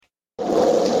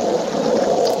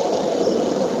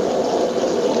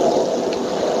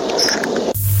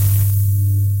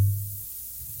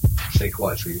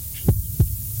quiet for you.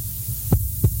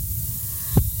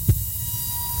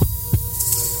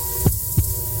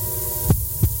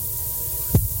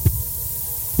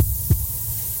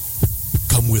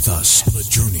 Come with us on a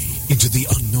journey into the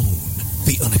unknown,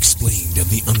 the unexplained, and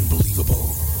the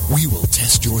unbelievable. We will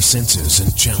test your senses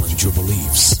and challenge your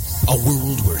beliefs. A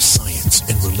world where science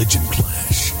and religion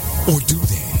clash. Or do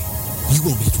they? You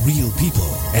will meet real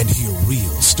people and hear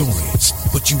real stories,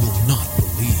 but you will not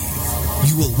believe.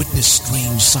 You will witness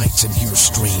strange sights and hear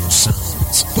strange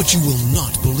sounds, but you will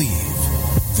not believe.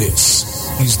 This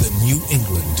is the New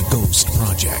England Ghost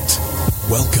Project.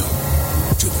 Welcome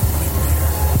to the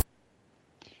nightmare.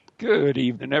 Good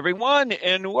evening, everyone,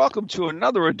 and welcome to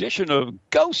another edition of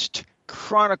Ghost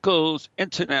Chronicles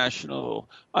International.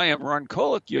 I am Ron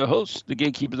Kolick, your host, the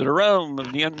gatekeeper of the realm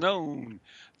of the unknown,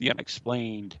 the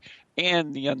unexplained,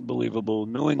 and the unbelievable,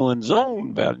 New England's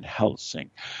own Van Helsing.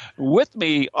 With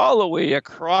me, all the way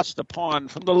across the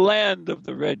pond from the land of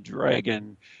the Red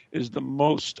Dragon, is the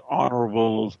most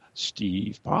honorable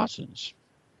Steve Parsons.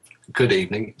 Good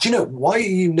evening. Do you know, why are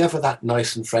you never that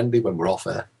nice and friendly when we're off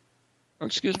air?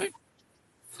 Excuse me?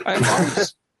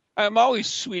 I'm always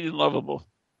sweet and lovable.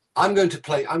 I'm going to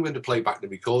play back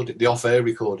the off-air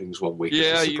recordings one week.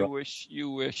 Yeah, you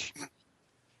wish.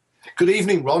 Good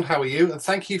evening, Ron. How are you? And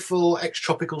thank you for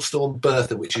ex-tropical storm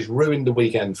Bertha, which has ruined the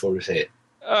weekend for us here.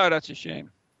 Oh, that's a shame.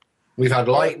 We've had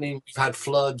lightning, we've had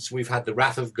floods, we've had the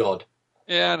wrath of God.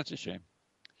 Yeah, that's a shame.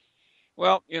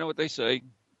 Well, you know what they say,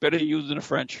 better you than the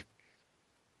French.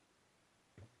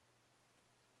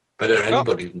 Better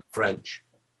anybody than French.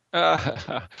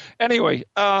 Anyway,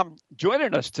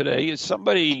 joining us today is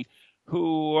somebody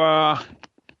who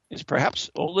is perhaps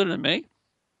older than me.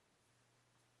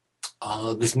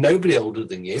 There's nobody older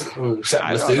than you. Except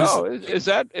I don't know. Is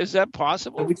that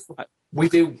possible? We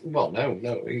do. Well,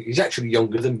 no. He's actually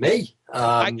younger than me.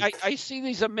 I see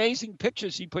these amazing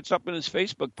pictures he puts up on his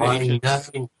Facebook page. I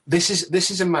know. This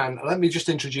is a man. Let me just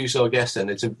introduce our guest. Then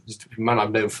it's a man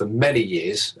I've known for many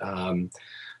years. An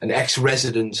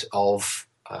ex-resident of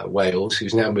Wales,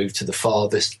 who's now moved to the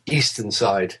farthest eastern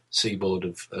side seaboard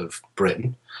of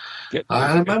Britain.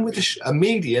 And a man with a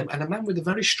medium and a man with a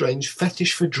very strange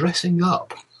fetish for dressing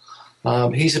up.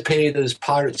 He's appeared as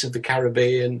Pirates of the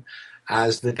Caribbean,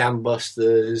 as the Dam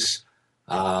Busters.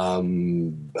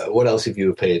 What else have you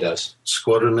appeared as?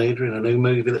 Squadron leader in a new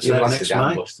movie that's out next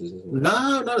May. Busters, isn't it?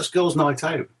 No, it's Girls' Night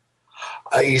Out.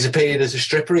 He's appeared as a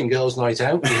stripper in Girls' Night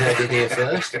Out. We heard it here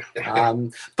first.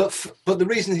 But the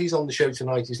reason he's on the show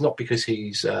tonight is not because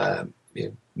he's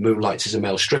moonlights as a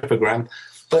male strippergram,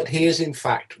 but he is in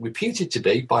fact reputed to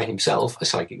be by himself a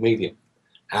psychic medium.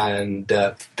 And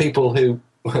people who,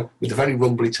 with a very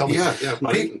rumbly tongue,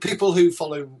 people who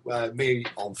follow me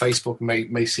on Facebook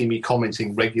may see me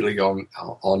commenting regularly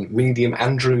on medium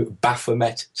Andrew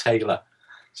Baphomet-Taylor.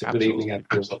 So good evening,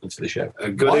 Andrew. Welcome to the show.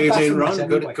 Good evening, Ron.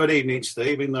 Anyway? Good evening,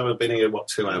 Steve. Even though I've been here,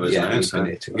 2 hours now? Been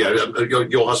here 2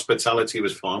 hours. Your hospitality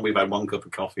was fine. We've had one cup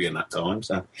of coffee in that time.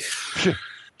 So,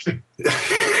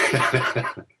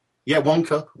 yeah, one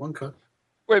cup.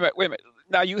 Wait a minute.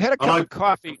 Now you had a cup of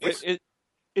coffee. Was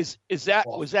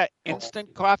that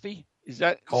instant coffee? Is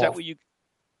that what you?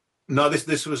 No,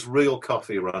 this was real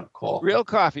coffee, Ron. Real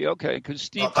coffee, okay. Because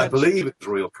Steve, I believe it's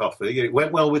real coffee. It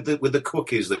went well with the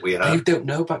cookies that we had. You don't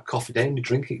know about coffee. They only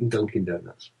drink it in Dunkin'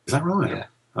 Donuts. Is that right? Yeah.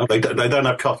 Oh, they don't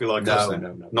have coffee like us.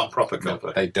 No. Not proper coffee.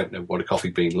 No, they don't know what a coffee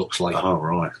bean looks like. Oh,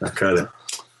 right. Okay then.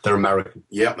 They're American.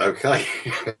 Yeah. Okay.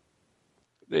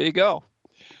 There you go.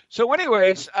 So,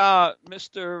 anyways,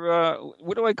 Mr.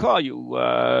 What do I call you?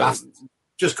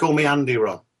 Just call me Andy,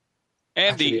 Ron.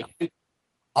 Andy. Actually,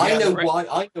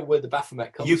 I know where the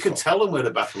Baphomet comes from. You can tell them where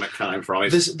the Baphomet came from.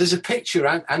 There's a picture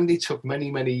Andy took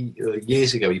many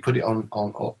years ago. He put it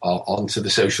onto the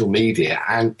social media,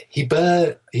 and he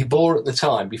bore at the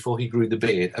time, before he grew the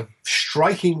beard, a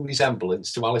striking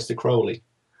resemblance to Aleister Crowley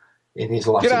in his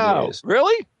latter years.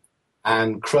 Really?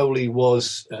 And Crowley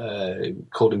was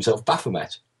called himself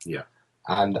Baphomet. Yeah.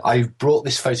 And I brought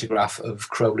this photograph of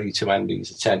Crowley to Andy's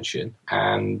attention,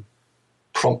 and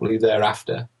promptly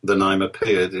thereafter, the name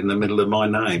appeared in the middle of my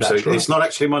name. That's so right. It's not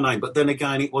actually my name, but then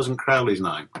again, it wasn't Crowley's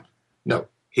name. No.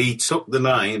 He took the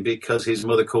name because his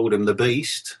mother called him the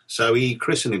Beast, so he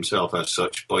christened himself as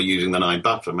such by using the name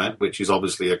Baphomet, which is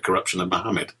obviously a corruption of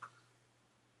Muhammad.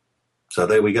 So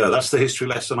there we go. That's the history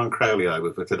lesson on Crowley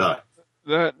over for today.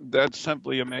 That's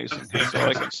simply amazing. That's all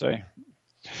I can say.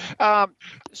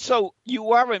 So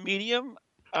you are a medium.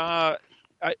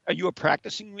 Are you a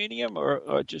practicing medium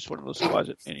or just one of those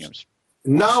closet mediums?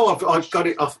 No, I've got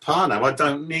it off par now. I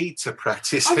don't need to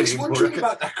practice I was anymore. wondering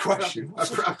about that question. I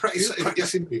practice.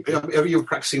 Are you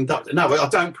practicing doctor? No, I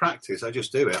don't practice. I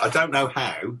just do it. I don't know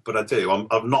how, but I do.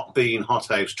 I've not been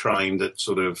hothouse trained at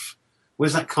sort of,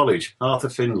 where's that college? Arthur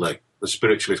Findlay, the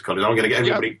spiritualist college. I'm going to get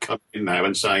everybody coming in now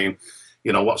and saying,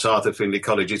 what's Arthur Findlay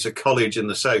College? It's a college in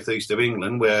the southeast of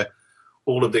England where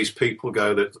all of these people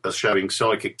go that are showing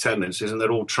psychic tendencies, and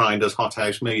they're all trained as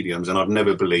hothouse mediums, and I've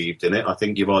never believed in it. I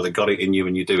think you've either got it in you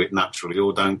and you do it naturally,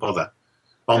 or don't bother.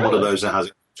 I'm one of those that has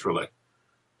it naturally.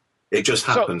 It just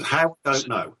happens. How? I don't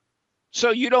know. So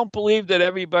you don't believe that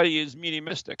everybody is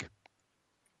mediumistic?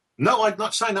 No, I'm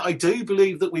not saying that. I do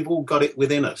believe that we've all got it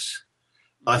within us.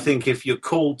 I think if you're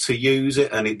called to use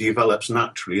it and it develops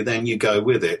naturally, then you go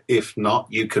with it. If not,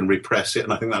 you can repress it.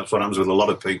 And I think that's what happens with a lot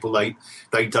of people.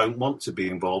 They don't want to be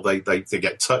involved. They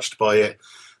get touched by it.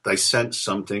 They sense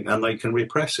something and they can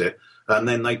repress it. And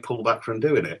then they pull back from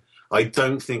doing it. I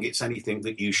don't think it's anything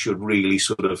that you should really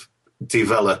sort of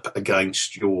develop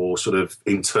against your sort of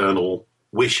internal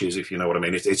wishes, if you know what I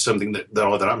mean. It's something that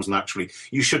either happens naturally.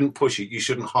 You shouldn't push it. You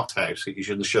shouldn't hothouse it. You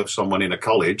shouldn't shove someone in a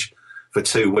college for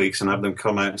 2 weeks and have them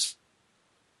come out.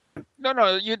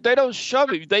 No, they don't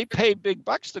shove you. They pay big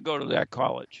bucks to go to that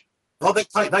college. Oh,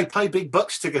 they pay big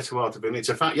bucks to go to Artebin. It's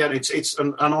a fact. Yeah,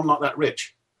 and I'm not that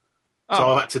rich,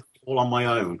 so I've had to do it all on my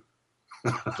own.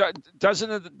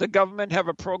 Doesn't the government have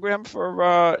a program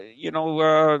for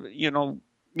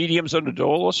mediums on the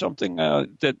dole or something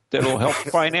that'll help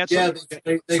finance it?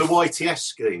 The YTS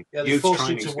scheme. Yeah, they force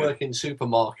you to work in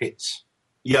supermarkets.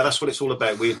 Yeah, that's what it's all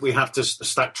about. We have to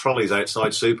stack trolleys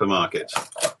outside supermarkets.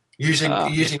 Using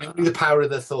only the power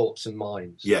of their thoughts and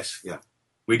minds. Yes, yeah.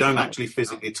 We don't actually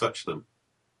physically touch them.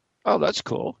 Oh, that's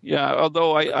cool. Yeah,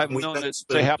 although I've known it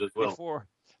to happen before.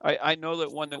 I know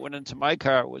that one that went into my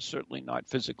car was certainly not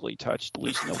physically touched. At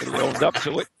least nobody owned up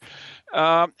to it.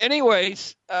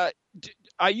 Anyways, are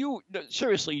you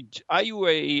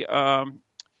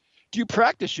do you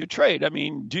practice your trade? I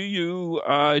mean, do you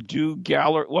do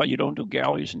gallery? Well, you don't do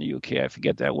galleries in the UK. I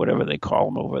forget that, whatever they call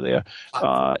them over there.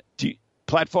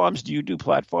 Platforms? Do you do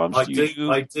platforms? I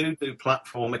do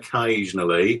platform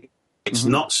occasionally. It's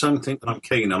not something that I'm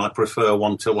keen on. I prefer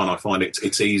one-to-one. I find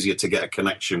it's easier to get a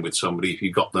connection with somebody if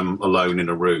you've got them alone in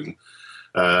a room.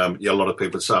 A lot of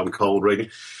people say I'm cold reading.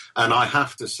 And I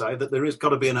have to say that there has got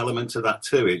to be an element to that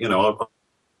too. I'm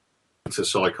into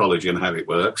psychology and how it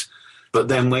works. But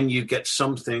then when you get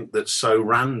something that's so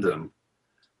random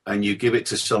and you give it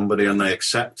to somebody and they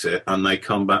accept it and they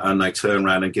come back and they turn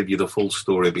around and give you the full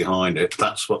story behind it,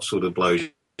 that's what sort of blows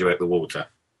you out the water.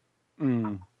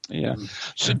 Yeah.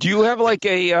 So do you have like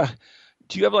a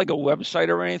website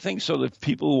or anything so that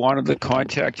people who wanted to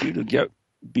contact you to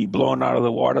be blown out of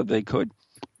the water, they could?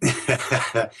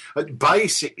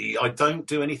 Basically, I don't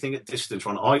do anything at distance. A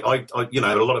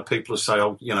lot of people say,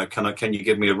 "Oh, can you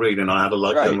give me a reading?" I had a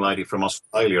young lady from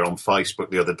Australia on Facebook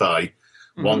the other day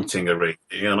wanting a reading,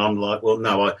 and I'm like, "Well,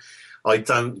 no, I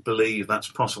don't believe that's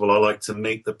possible. I like to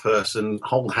meet the person,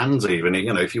 hold hands, even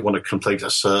if you want to complete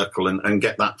a circle and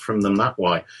get that from them that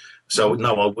way." So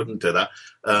no, I wouldn't do that.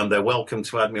 They're welcome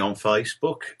to add me on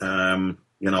Facebook.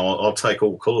 I'll take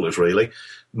all callers really.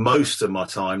 Most of my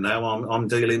time now, I'm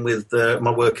dealing with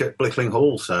my work at Blickling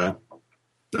Hall,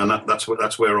 and that's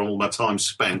where all my time's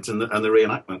spent, and the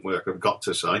reenactment work, I've got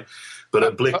to say. But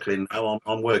at Blickling now,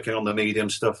 I'm working on the medium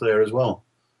stuff there as well.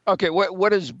 Okay,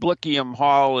 what is Blickling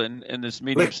Hall and this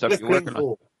medium stuff you're working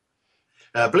on?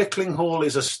 Blickling Hall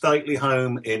is a stately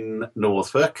home in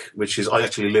Norfolk, I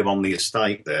actually live on the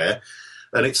estate there,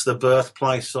 and it's the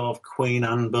birthplace of Queen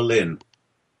Anne Boleyn.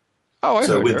 Oh, I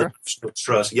heard with her. The National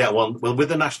Trust, with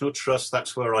the National Trust,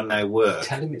 that's where I now work.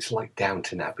 Tell him it's like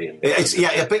Downton Abbey. It's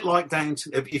a bit like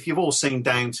Downton. If you've all seen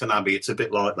Downton Abbey, it's a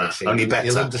bit like that. Only better.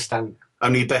 You'll understand.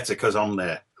 Only better because I'm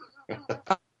there.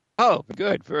 Oh,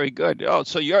 good, very good. Oh,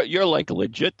 so you're like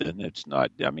legit then. It's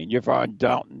not. I mean, you're on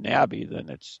Downton Abbey, then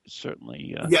it's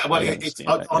certainly. I'm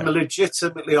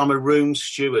a room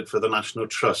steward for the National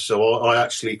Trust, so I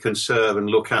actually conserve and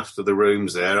look after the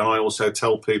rooms there, and I also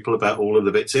tell people about all of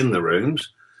the bits in the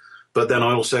rooms. But then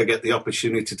I also get the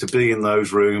opportunity to be in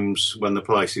those rooms when the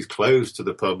place is closed to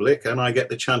the public, and I get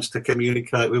the chance to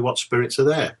communicate with what spirits are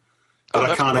there.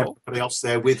 But I can't have anybody else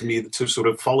there with me to sort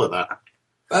of follow that.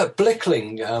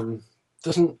 Blickling,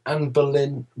 doesn't Anne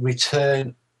Boleyn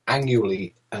return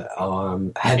annually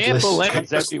headless? Anne Boleyn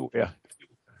is everywhere.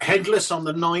 Headless on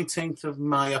the 19th of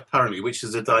May, apparently, which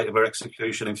is the date of her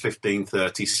execution in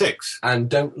 1536. And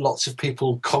don't lots of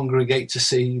people congregate to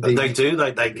see They do.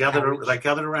 They gather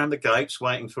around the gates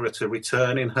waiting for her to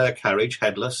return in her carriage,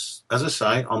 headless, as I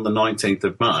say, on the 19th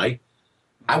of May.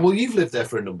 And well, you've lived there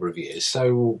for a number of years,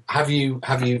 so have you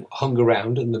hung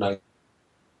around in the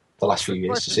last few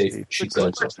years to see if she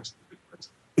burns something?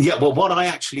 Yeah, well, what I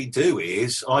actually do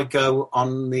is I go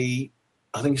on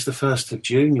I think it's the 1st of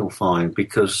June you'll find,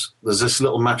 because there's this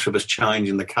little matter of us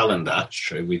changing the calendar. That's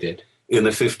true, we did. In the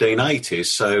 1580s,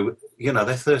 so,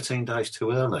 they're 13 days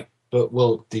too early. But,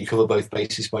 well, do you cover both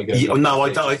bases by going... No,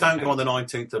 I don't go on the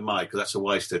 19th of May, because that's a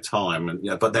waste of time.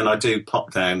 And but then I do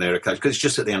pop down there occasionally, because it's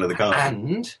just at the end of the garden.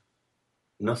 And?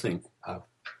 Nothing. Oh.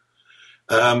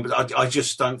 I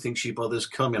just don't think she bothers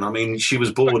coming. I mean, she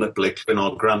was born at Blickling,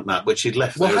 I'll grant that, but she'd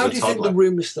left there as a toddler. Well, how do you think the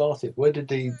rumour started? Where did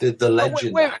the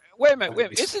legend... Wait a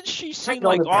minute. Isn't she seen,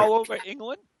 all over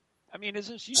England? I mean,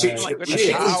 isn't she seen, in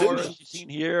the Tower? She's seen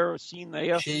here, seen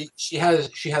there? She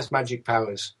has magic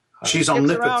powers. She's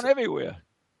omnipotent. Around everywhere.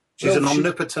 She's an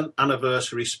omnipotent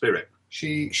anniversary spirit.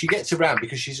 She gets around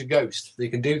because she's a ghost. They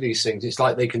can do these things. It's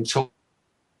like they can talk,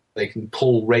 they can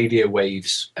pull radio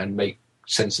waves and make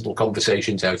sensible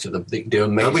conversations out of them. They can do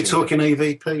amazing. Are we talking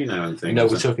EVP now and things? No,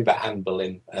 we're talking about Anne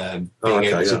Boleyn. Well,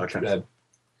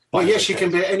 yes, she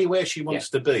can be anywhere she wants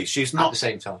to be. She's not at the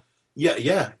same time.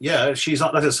 Yeah. She's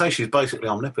not, as I say, she's basically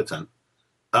omnipotent.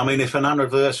 I mean, if an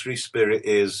anniversary spirit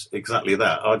is exactly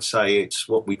that, I'd say it's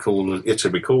what we call, it's a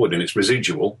recording, it's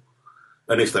residual.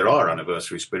 And if there are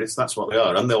anniversary spirits, that's what they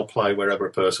are. And they'll play wherever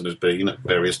a person has been at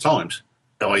various times,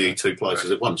 i.e. 2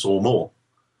 places at once or more.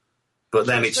 But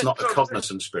then it's not a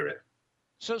cognizant spirit.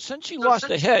 So since she lost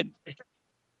her head,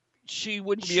 she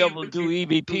wouldn't be able to do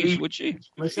EVPs, would she?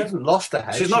 Well, she hasn't lost her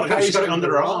head. She's got it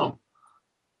under her arm.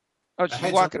 Oh,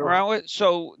 she's walking around with it?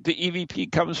 So the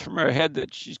EVP comes from her head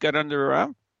that she's got under her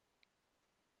arm?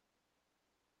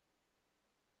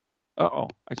 Uh-oh,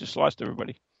 I just lost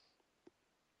everybody.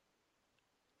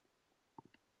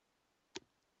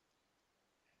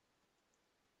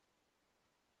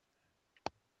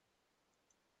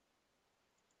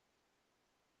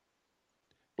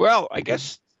 Well, I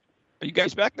guess, are you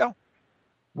guys back now?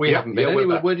 We haven't been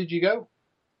anywhere. Where did you go?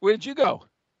 Where did you go?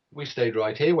 We stayed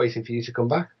right here waiting for you to come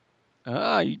back.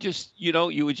 You just, we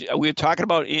were talking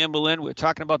about Anne Boleyn, we were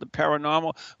talking about the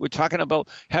paranormal, we were talking about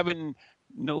having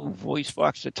no voice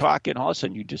box to talk, and all of a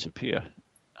sudden you disappear.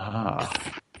 I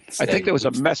think there was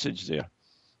a message there.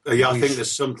 Yeah, I think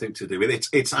there's something to do with it.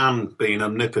 It's Anne being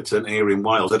omnipotent here in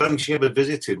Wales. I don't think she ever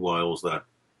visited Wales, though.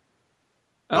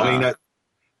 I mean,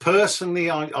 personally,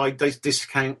 I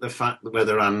discount the fact that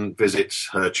whether Anne visits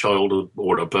her childhood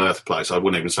or her birthplace. I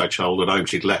wouldn't even say childhood home.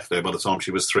 She'd left there by the time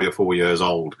she was 3 or 4 years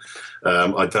old.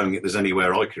 I don't think there's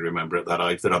anywhere I can remember at that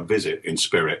age that I'd visit in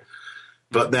spirit.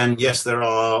 But then, yes, there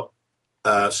are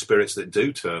spirits that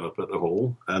do turn up at the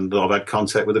hall, and I've had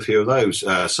contact with a few of those.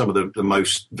 Some of the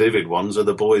most vivid ones are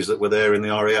the boys that were there in the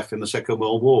RAF in the Second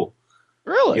World War.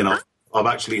 Really? I've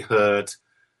actually heard...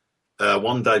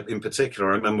 one day in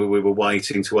particular, I remember we were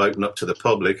waiting to open up to the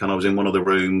public, and I was in one of the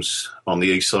rooms on the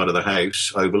east side of the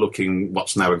house overlooking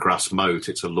what's now a grass moat.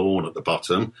 It's a lawn at the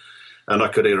bottom. And I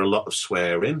could hear a lot of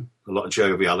swearing, a lot of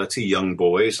joviality, young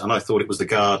boys, and I thought it was the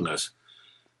gardeners.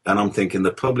 And I'm thinking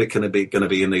the public are going to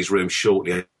be in these rooms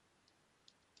shortly.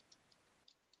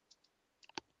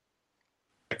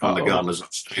 And the gardeners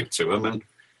spoke to them, and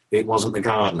it wasn't the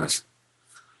gardeners.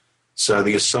 So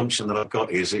the assumption that I've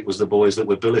got is it was the boys that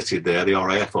were billeted there, the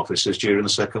RAF officers, during the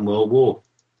Second World War.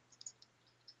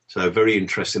 So very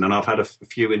interesting. And I've had a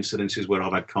few incidences where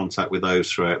I've had contact with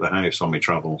those throughout the house on my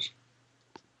travels.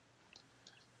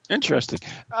 Interesting.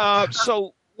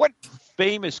 So what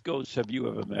famous ghosts have you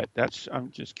ever met?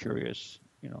 I'm just curious,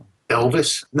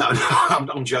 Elvis? No,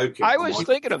 I'm joking. I was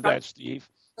thinking of that, Steve.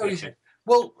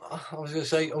 Well, I was going to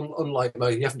say, unlike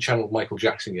you haven't channeled Michael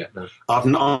Jackson yet, no? I've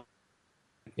not.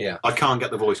 Yeah, I can't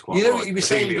get the voice quite right. He was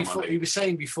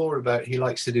saying before about he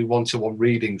likes to do one-to-one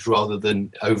readings rather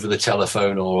than over the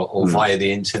telephone or via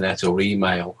the internet or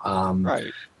email.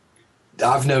 Right.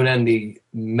 I've known Andy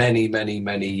many, many,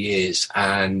 many years,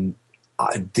 and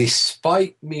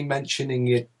despite me mentioning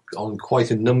it on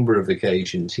quite a number of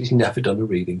occasions, he's never done a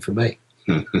reading for me.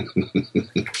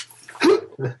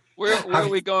 Where are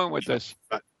we going with this?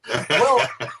 Well,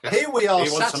 here we are.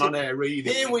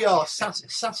 Here we are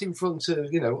sat in front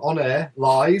of, on air,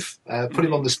 live. Put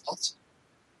him on the spot.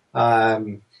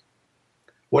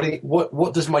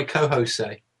 What does my co-host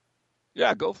say?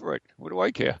 Yeah, go for it. What do I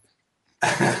care?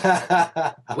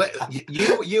 Well,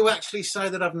 you actually say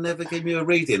that I've never given you a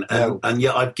reading, and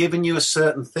yet I've given you a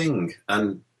certain thing,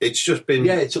 and it's just been...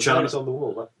 Yeah, it's on the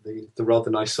wall, the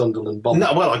rather nice Sunderland bomb.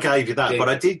 No, well, I gave you that, but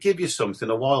I did give you something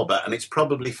a while back, and it's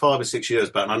probably 5 or 6 years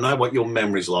back, and I know what your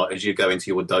memory's like as you go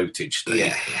into your dotage thing.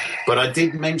 Yeah. But I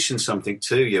did mention something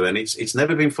to you, and it's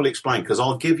never been fully explained, because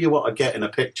I'll give you what I get in a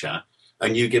picture,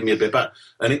 and you give me a bit back.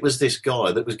 And it was this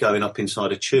guy that was going up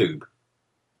inside a tube,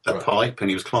 a pipe, and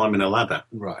he was climbing a ladder.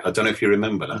 Right. I don't know if you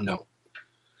remember that. No.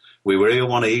 We were here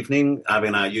one evening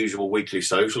having our usual weekly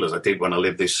social, as I did when I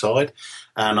lived this side,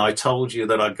 and I told you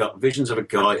that I got visions of a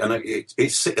guy, and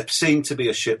it seemed to be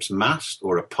a ship's mast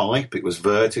or a pipe. It was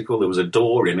vertical, there was a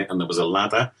door in it, and there was a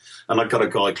ladder, and I got a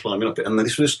guy climbing up it, and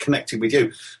this was connected with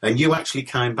you. And you actually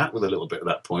came back with a little bit at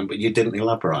that point, but you didn't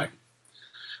elaborate.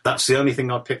 That's the only thing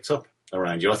I picked up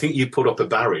around you. I think you put up a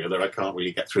barrier that I can't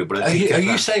really get through. But are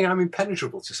you saying I'm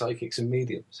impenetrable to psychics and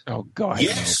mediums? Oh, God.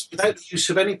 Yes, without the use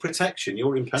of any protection,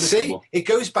 you're impenetrable. See, it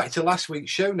goes back to last week's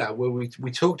show now, where we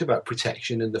talked about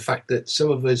protection and the fact that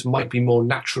some of us might be more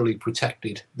naturally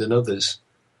protected than others.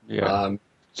 Yeah,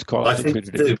 it's called I think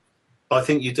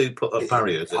you do put up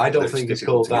barriers. I don't think it's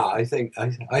called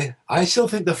that. I still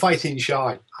think they're fighting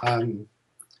shy,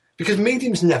 because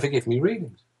mediums never give me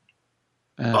readings.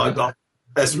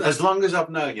 As long as I've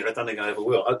known you, I don't think I ever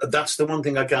will. That's the one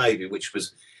thing I gave you, which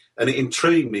was, and it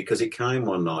intrigued me because it came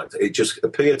one night. It just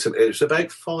appeared to me. It was about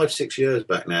 5-6 years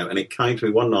back now, and it came to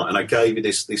me one night, and I gave you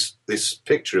this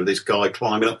picture of this guy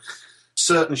climbing up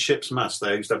certain ships' masts.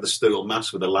 They used to have the steel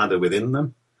masts with a ladder within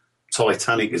them.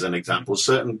 Titanic is an example.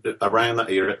 Certain around that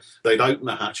era, they'd open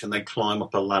a hatch and they'd climb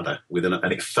up a ladder within it,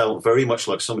 and it felt very much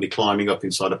like somebody climbing up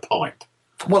inside a pipe.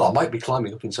 Well, I might be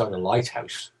climbing up inside a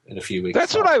lighthouse in a few weeks.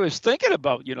 That's what I was thinking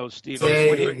about, Steve. When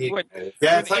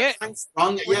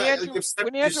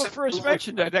Andrew first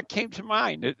mentioned that came to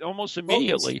mind almost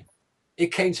immediately.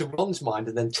 It came to Ron's mind,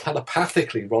 and then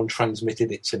telepathically Ron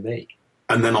transmitted it to me.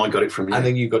 And then I got it from you. And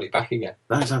then you got it back again.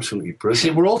 That is absolutely brilliant. See,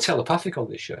 we're all telepathic on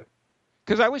this show.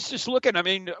 Because I was just looking,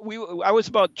 I was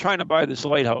about trying to buy this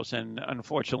lighthouse, and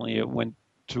unfortunately it went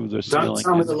through the ceiling. Don't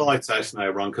tell me the lighthouse now,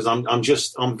 Ron, because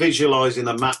I'm visualising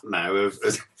a map now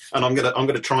and I'm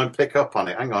gonna try and pick up on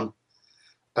it. Hang on.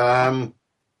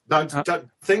 Don't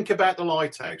think about the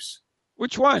lighthouse.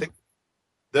 Which one?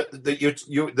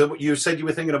 You said you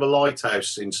were thinking of a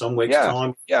lighthouse in some week's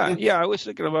time. Yeah. I was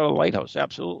thinking about a lighthouse.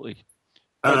 Absolutely.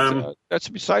 But, that's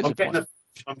besides the point.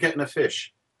 I'm getting a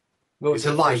fish. Well, it's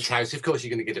a lighthouse. Of course, you're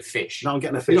going to get a fish. No, I'm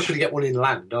getting a fish. You're not going to get one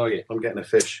inland, are you? I'm getting a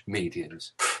fish.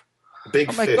 Mediums.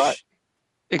 Big fish. God.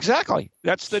 Exactly.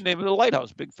 That's the name of the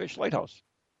lighthouse. Big Fish Lighthouse.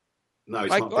 No, it's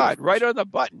my not. God, right on the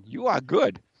button. You are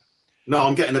good. No,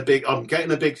 I'm getting a big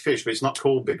fish, but it's not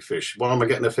called Big Fish. Why am I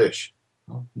getting a fish?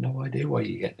 Oh, no idea why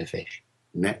you're getting a fish.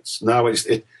 Nets. No, it's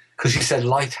because you said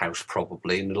lighthouse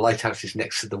probably, and the lighthouse is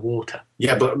next to the water.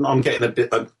 Yeah, but I'm getting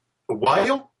a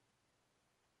whale.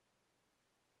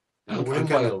 No, we're in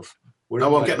Wales.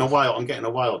 I'm getting a whale. I'm getting a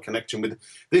whale connection with.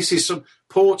 This is some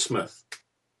Portsmouth.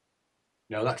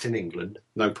 No, that's in England.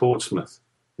 No, Portsmouth.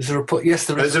 Is there a port? Yes,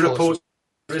 there is. Is there a Portsmouth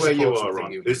where you are,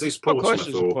 Ron? Is this Portsmouth? Of course,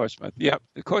 it's Portsmouth. Yeah,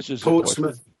 of course, it's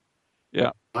Portsmouth.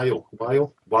 Yeah.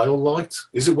 Whale light.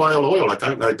 Is it whale oil? I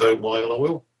don't know. Don't whale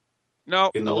oil.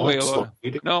 No. In the whale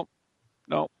oil.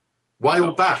 No.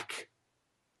 Whale back.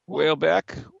 Whale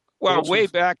back. Well, Portsmouth. Way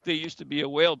back there used to be a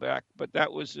whale back, but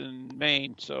that was in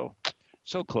Maine, so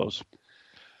close.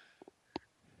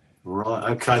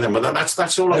 Right. Okay then. But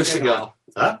that's all I'm saying.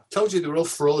 Huh? Told you they were all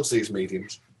frauds. These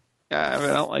mediums. Yeah,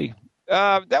 evidently.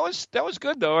 That was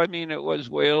good though. I mean, it was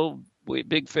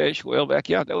big fish, whaleback.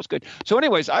 Yeah, that was good. So,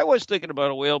 anyways, I was thinking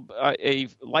about a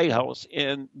lighthouse,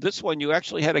 and this one you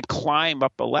actually had to climb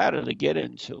up a ladder to get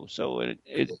into. So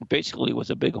it basically was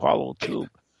a big hollow tube.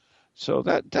 So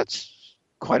that's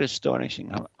quite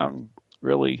astonishing. I'm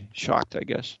really shocked, I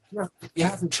guess. Yeah, you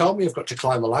haven't told me I've got to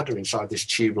climb a ladder inside this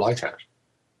tube lighthouse.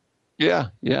 Yeah.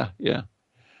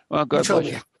 Well, God bless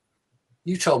you.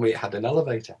 You told me it had an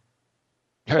elevator.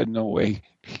 No way.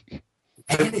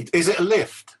 Is it a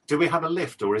lift? Do we have a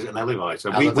lift or is it an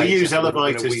elevator? We use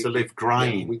elevators to lift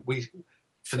grain. We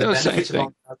for the benefit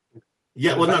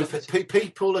of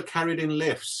people are carried in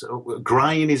lifts.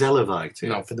 Grain is elevated.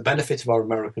 No, for the benefit of our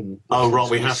American. Oh, right.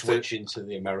 We have to switch into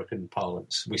the American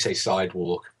parlance. We say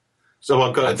sidewalk. So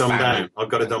I've got to dumb down. I've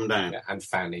got to dumb down. Yeah, and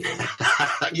fanny.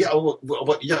 You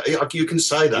can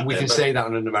say that. We can say that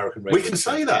on an American radio. We can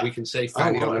say that. We can say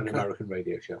fanny on an American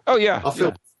radio show. Oh yeah. I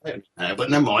feel now, but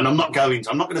never mind. I'm not going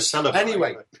to celebrate.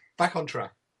 Anyway, back on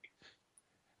track.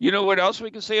 You know what else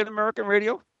we can say on American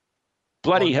radio?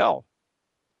 Bloody hell.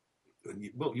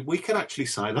 Well, we can actually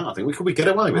say that. I think we get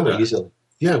away with that. Easily.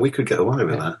 Yeah, we could get away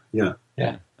with that. Yeah.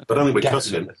 But I think we're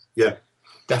cussing. Yeah.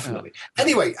 Definitely.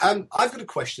 Anyway, I've got a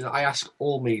question I ask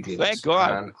all mediums. Thank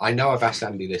God. I know I've asked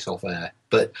Andy this off air,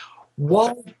 but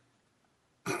why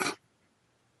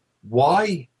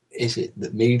is it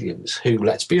that mediums who,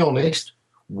 let's be honest,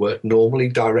 work normally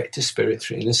direct to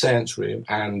spirit in a seance room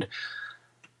and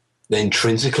they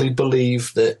intrinsically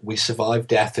believe that we survive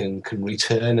death and can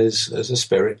return as a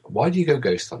spirit, why do you go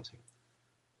ghost hunting?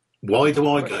 Why do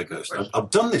I go ghost hunting? I've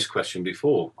done this question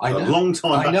before. I know. A long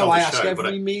time back on the show. I ask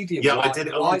every medium. Yeah, I did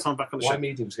it a long time back on the show. Why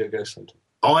mediums go ghost hunting?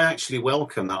 I actually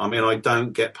welcome that. I mean, I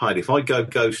don't get paid. If I go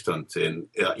ghost hunting,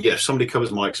 if somebody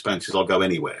covers my expenses, I'll go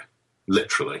anywhere,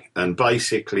 literally. And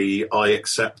basically, I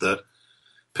accept that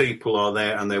people are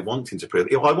there and they're wanting to prove.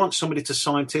 I want somebody to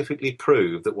scientifically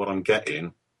prove that what I'm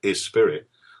getting is spirit.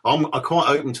 I'm quite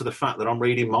open to the fact that I'm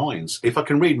reading minds. If I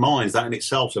can read minds, that in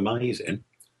itself is amazing.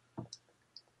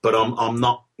 But I'm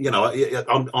not,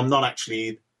 I'm not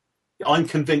actually. I'm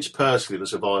convinced personally there's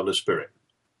a survival of spirit.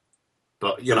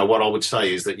 But, what I would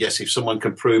say is that, yes, if someone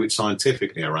can prove it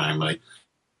scientifically around me,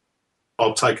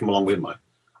 I'll take them along with me.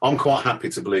 I'm quite happy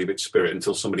to believe it's spirit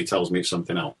until somebody tells me it's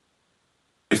something else.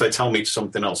 If they tell me it's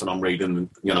something else and I'm reading,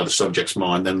 the subject's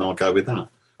mind, then I'll go with that.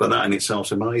 But that in itself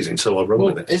is amazing, so I run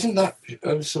with it. Isn't that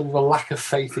sort of a lack of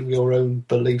faith in your own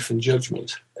belief and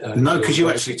judgment? No, because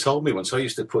you actually told me once. I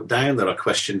used to put down that I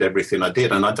questioned everything I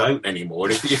did, and I don't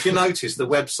anymore. If you notice, the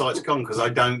website's gone because I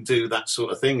don't do that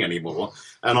sort of thing anymore.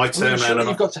 And I turn around and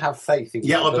you've got to have faith in.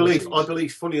 Yeah, I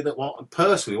believe fully that what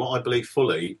I believe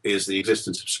fully is the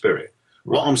existence of spirit.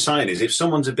 Right. What I'm saying is, if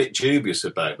someone's a bit dubious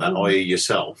about that, i.e.,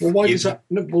 yourself, why does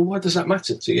that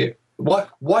matter to you?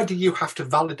 Why do you have to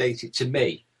validate it to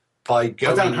me? I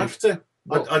don't have to.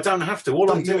 I don't have to.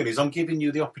 All I'm doing is I'm giving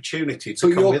you the opportunity to come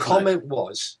with me. But your comment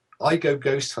was, I go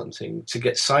ghost hunting to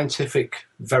get scientific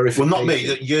verification. Well, not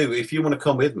me, you. If you want to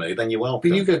come with me, then you're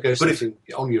welcome. But you go ghost hunting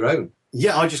on your own.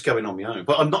 Yeah, I just go in on my own.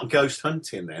 But I'm not ghost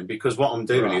hunting then, because what I'm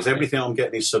doing is everything I'm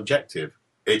getting is subjective.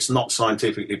 It's not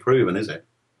scientifically proven, is it?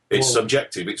 It's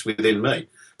subjective. It's within me.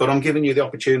 But I'm giving you the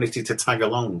opportunity to tag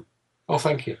along. Oh,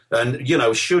 thank you. And,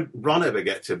 should Ron ever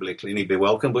get to Blickling, he'd be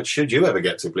welcome. But should you ever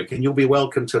get to Blickling, you'll be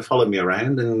welcome to follow me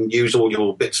around and use all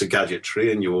your bits of gadgetry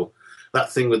and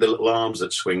that thing with the little arms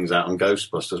that swings out on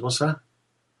Ghostbusters. What's that?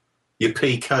 Your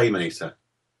PK meter. Have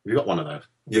you got one of those?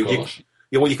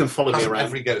 You can follow me around.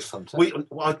 Every ghost hunter.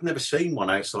 I've never seen one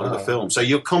outside of the film. So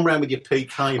you'll come round with your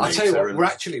PK meter. I'll tell you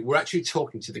what, we're actually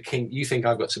talking to the king. You think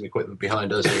I've got some equipment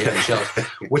behind us here, Michelle.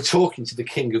 We're talking to the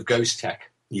king of ghost tech.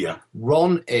 Yeah.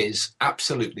 Ron is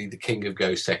absolutely the king of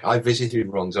ghost tech. I visited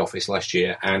Ron's office last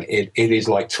year, and it is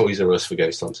like Toys R Us for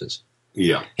ghost hunters.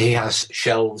 Yeah. He has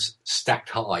shelves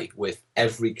stacked high with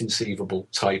every conceivable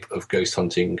type of ghost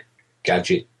hunting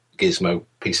gadget, gizmo,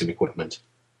 piece of equipment.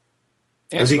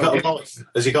 Has he got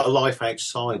a life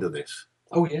outside of this?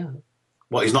 Oh, yeah.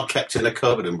 Well, he's not kept in a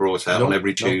cupboard and brought out on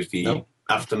every Tuesday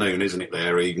afternoon, isn't it,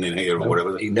 there, evening here or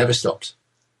whatever? He never stops.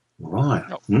 Right.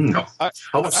 No.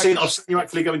 I've seen you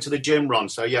actually going to the gym, Ron,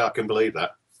 so yeah, I can believe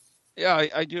that. Yeah,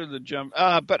 I do the gym.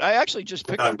 But I actually just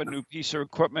picked up a new piece of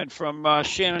equipment from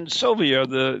Shannon Sylvia,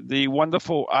 the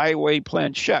wonderful iWay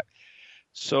planchette,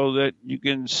 so that you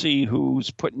can see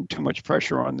who's putting too much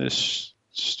pressure on this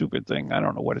stupid thing. I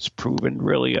don't know what it's proven.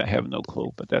 Really, I have no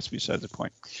clue, but that's beside the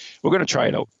point. We're going to try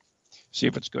it out, see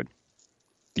if it's good.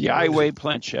 The iWay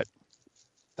planchette.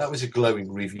 That was a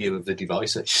glowing review of the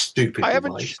device. That stupid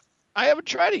device. I haven't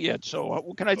tried it yet, so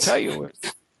what can I tell you?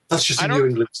 That's just a New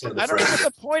England sort of I don't know what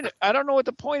the point. I don't know what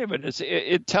the point of it is.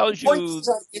 It tells you.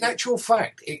 In actual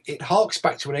fact, it harks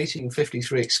back to an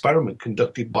 1853 experiment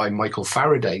conducted by Michael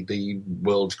Faraday, the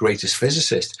world's greatest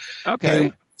physicist.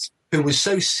 Okay. Who was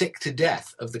so sick to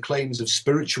death of the claims of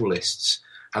spiritualists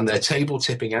and their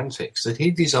table-tipping antics that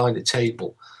he designed a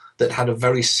table that had a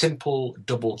very simple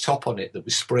double top on it that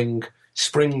was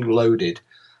spring-loaded,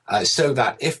 so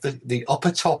that if the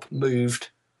upper top moved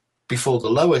before the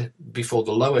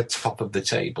lower top of the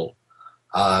table,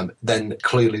 then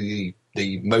clearly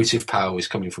the motive power was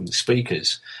coming from the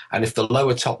speakers. And if the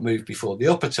lower top moved before the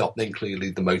upper top, then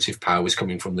clearly the motive power was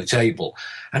coming from the table.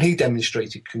 And he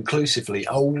demonstrated conclusively,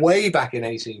 way back in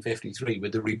 1853,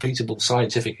 with a repeatable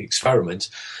scientific experiment,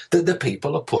 that the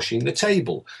people are pushing the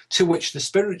table. To which the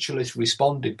spiritualist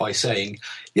responded by saying,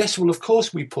 yes, well, of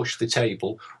course we push the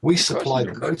table. We supply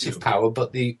the motive power,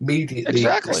 but the media,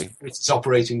 it's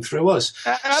operating through us.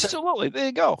 Absolutely. There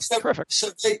you go. Perfect.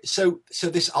 So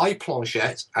this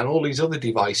iPlanchette and all these other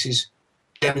devices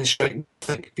demonstrate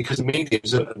nothing, because the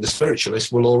mediums and the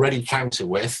spiritualists will already counter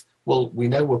with, well, we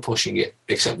know we're pushing it,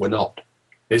 except we're not.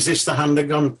 Is this the hand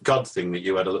of God thing that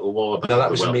you had a little while ago? No, that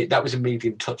was a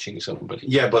medium touching somebody.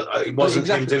 Yeah, but it wasn't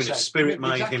him doing it. Spirit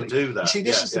made him do that. You see,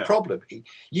 this is the problem.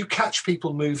 You catch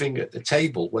people moving at the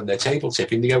table when they're table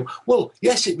tipping. They go, well,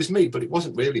 yes, it was me, but it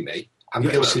wasn't really me. I'm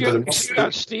guilty, but I'm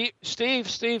not. Steve,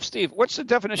 what's the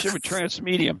definition of a trance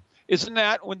medium? Isn't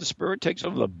that when the spirit takes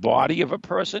over the body of a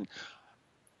person?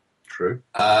 True.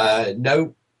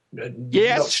 No,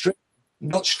 Yes.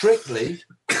 Not strictly,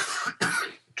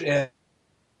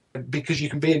 because you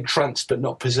can be entranced but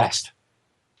not possessed.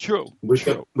 True.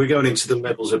 We're going into the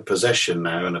levels of possession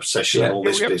now and obsession and all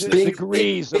this we have business.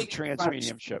 degrees of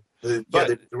trans-mediumship. The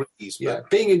degrees.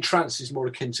 Being entranced is more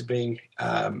akin to being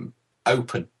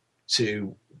open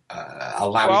to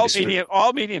allowing.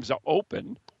 All mediums are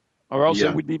open, or else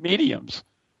it would be mediums.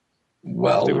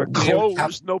 Well, if they were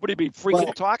closed, nobody would be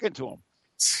freaking talking to them.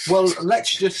 Well,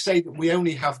 let's just say that we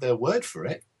only have their word for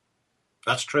it.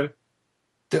 That's true.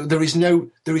 There is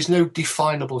no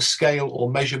definable scale or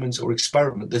measurement or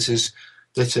experiment that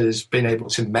has been able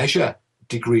to measure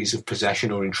degrees of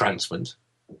possession or entrancement.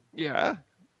 Yeah.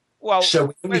 Well, so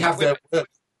we only have their word.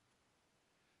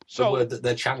 The word that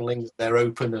they're channeling, they're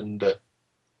open and.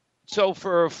 So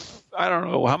for I don't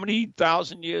know how many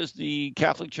thousand years the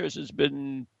Catholic Church has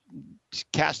been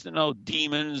casting out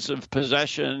demons of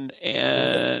possession,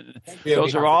 and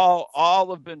those are all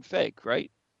have been fake, right?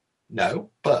 No,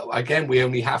 but again, we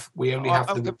only have.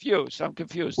 I'm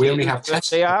confused. We only have tests.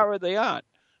 They are or they aren't.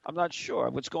 I'm not sure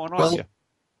what's going on here.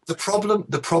 The problem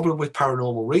with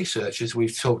paranormal research, as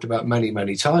we've talked about many,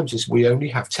 many times, is we only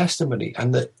have testimony,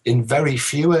 and that in very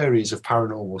few areas of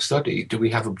paranormal study do we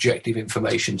have objective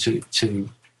information to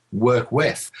work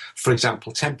with. For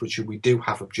example, temperature. We do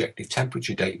have objective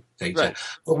temperature data, right.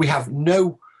 But we have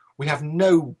no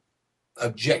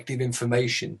objective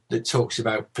information that talks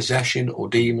about possession or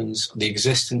demons, the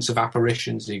existence of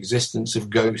apparitions, the existence of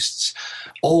ghosts.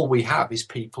 All we have is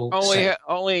people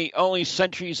only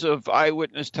centuries of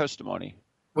eyewitness testimony.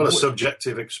 Well, a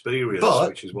subjective experience,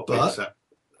 which is what we accept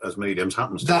as mediums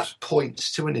happens to us. That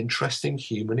points to an interesting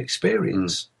human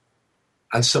experience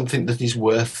and something that is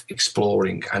worth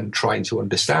exploring and trying to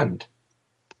understand.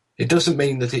 It doesn't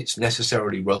mean that it's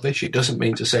necessarily rubbish. It doesn't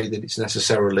mean to say that it's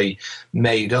necessarily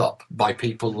made up by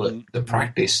people that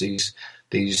practice these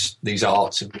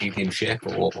arts of mediumship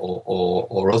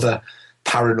or other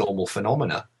paranormal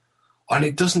phenomena. And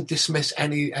it doesn't dismiss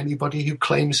anybody who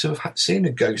claims to have seen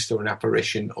a ghost or an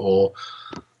apparition, or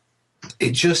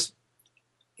it just,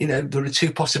 there are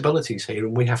two possibilities here,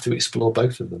 and we have to explore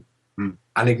both of them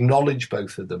and acknowledge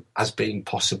both of them as being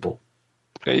possible.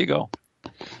 There you go.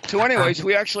 So anyways,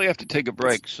 we actually have to take a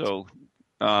break, so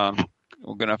we're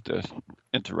going to have to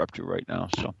interrupt you right now.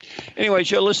 So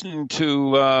anyways, you're listening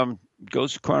to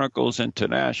Ghost Chronicles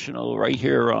International right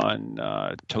here on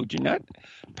TogiNet,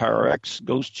 ParaX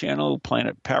Ghost Channel,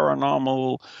 Planet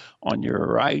Paranormal, on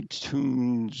your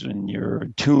iTunes and your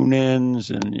TuneIns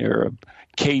and your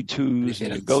K2s and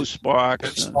your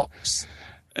Ghostbox.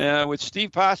 With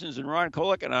Steve Parsons and Ron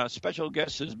Kolek, and our special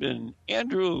guest has been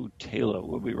Andrew Taylor.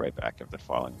 We'll be right back after the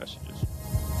following messages.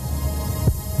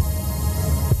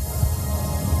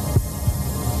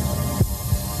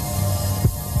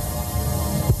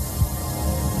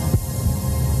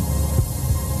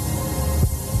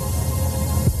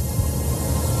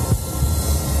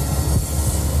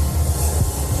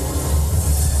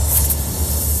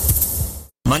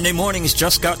 Monday mornings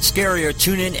just got scarier.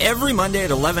 Tune in every Monday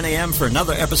at 11 a.m. for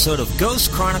another episode of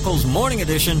Ghost Chronicles Morning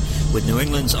Edition with New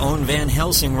England's own Van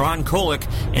Helsing, Ron Kolek,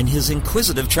 and his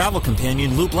inquisitive travel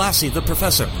companion, Lou Blassie, the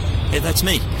Professor. Hey, that's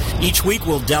me. Each week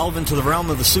we'll delve into the realm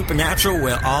of the supernatural,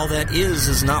 where all that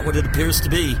is not what it appears to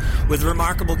be. With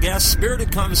remarkable guests,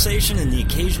 spirited conversation, and the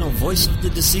occasional voice of the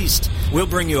deceased, we'll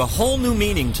bring you a whole new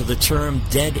meaning to the term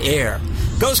dead air.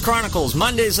 Ghost Chronicles,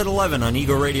 Mondays at 11 on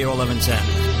Eagle Radio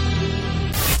 1110.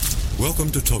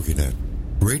 Welcome to TogiNet,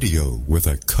 radio with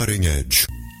a cutting edge.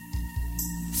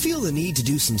 Feel the need to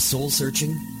do some soul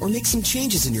searching or make some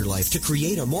changes in your life to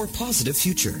create a more positive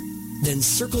future? Then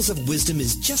Circles of Wisdom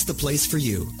is just the place for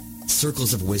you.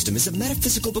 Circles of Wisdom is a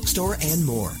metaphysical bookstore and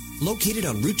more, located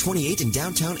on Route 28 in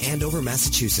downtown Andover,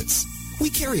 Massachusetts. We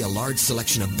carry a large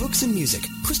selection of books and music,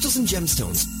 crystals and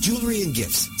gemstones, jewelry and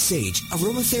gifts, sage,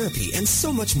 aromatherapy, and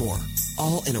so much more,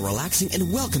 all in a relaxing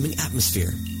and welcoming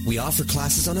atmosphere. We offer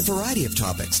classes on a variety of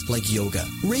topics like yoga,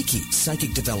 Reiki,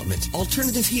 psychic development,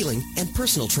 alternative healing, and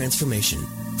personal transformation.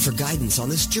 For guidance on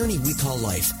this journey we call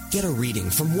life, get a reading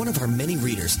from one of our many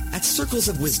readers at Circles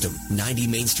of Wisdom, 90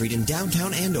 Main Street in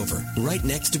downtown Andover, right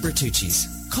next to Bertucci's.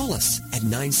 Call us at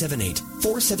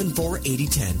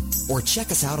 978-474-8010 or check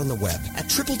us out on the web at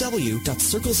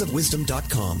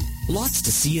www.circlesofwisdom.com. Lots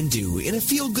to see and do in a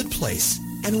feel-good place,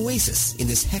 an oasis in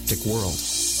this hectic world.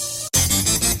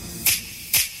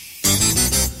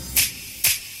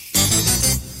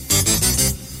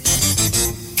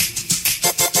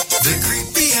 They're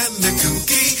creepy and they're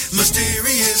kooky,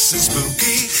 mysterious and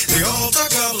spooky. They all talk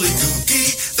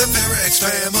gobbledygooky, the ParaX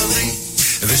family.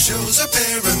 The shows are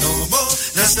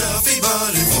paranormal, not stuffy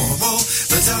but informal.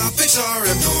 The topics are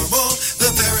abnormal.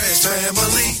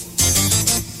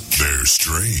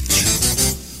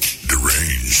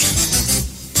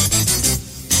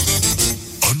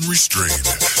 unrestrained.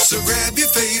 So grab your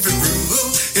favorite brew.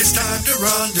 It's time to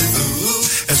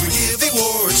rendezvous as we give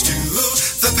awards to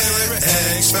the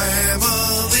Para-X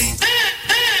family.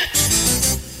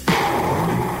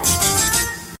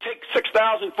 Take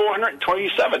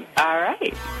 6,427. All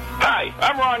right. Hi,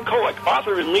 I'm Ron Kolek,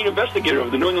 author and lead investigator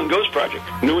of the New England Ghost Project,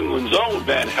 New England's own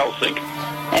Van Helsing.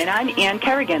 And I'm Ann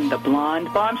Kerrigan, the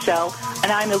blonde bombshell,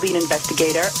 and I'm the lead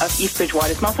investigator of East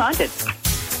Bridgewater's Most Haunted.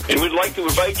 And we'd like to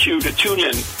invite you to tune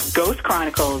in Ghost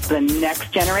Chronicles, The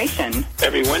Next Generation,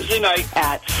 every Wednesday night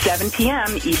at 7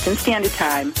 p.m. Eastern Standard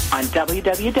Time on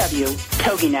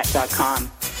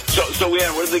www.toginet.com. So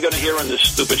Ann, what are they going to hear on this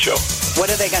stupid show? What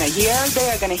are they going to hear?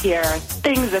 They are going to hear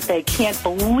things that they can't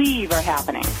believe are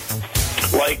happening.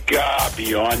 Like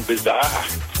Beyond Bizarre.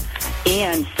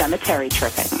 And cemetery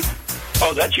tripping.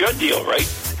 Oh, that's your deal, right?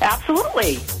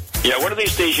 Absolutely. Yeah, one of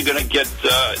these days you're going to get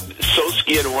so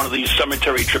scared of one of these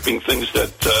cemetery tripping things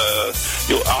that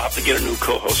I'll have to get a new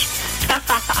co-host.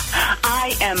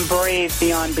 I am brave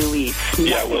beyond belief.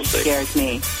 Yeah, we'll see. Scares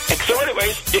me. So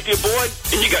anyways, if you're bored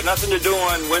and you got nothing to do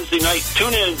on Wednesday night,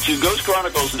 tune in to Ghost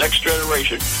Chronicles Next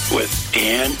Generation with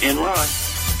Ann and Ron.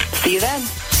 See you then.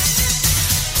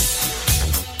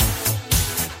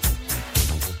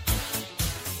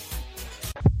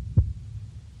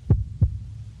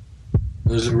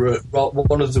 There's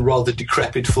one of the rather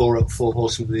decrepit four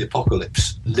horsemen of the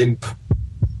apocalypse limp.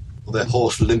 Their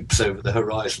horse limps over the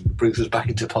horizon. It brings us back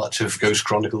into part 2 of Ghost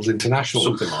Chronicles International.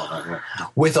 Something like that, yeah.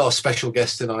 With our special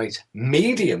guest tonight,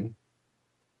 medium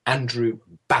Andrew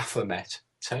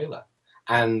Baphomet-Taylor.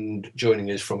 And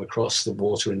joining us from across the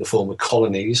water in the former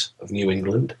colonies of New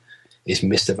England is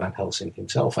Mr. Van Helsing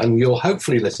himself. And you're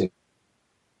hopefully listening,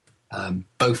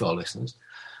 both our listeners,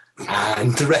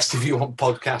 and the rest of you on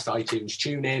podcast, iTunes,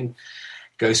 TuneIn,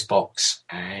 Ghostbox,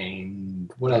 and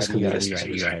what else can you listen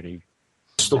to? Yada.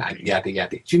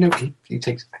 Do you know he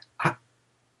takes...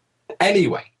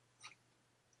 Anyway,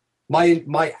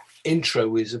 my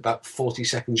intro is about 40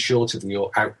 seconds shorter than your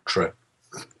outro.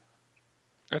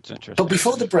 That's interesting. But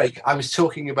before the break, I was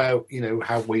talking about,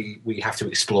 how we have to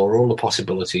explore all the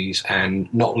possibilities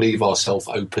and not leave ourselves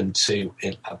open to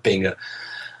being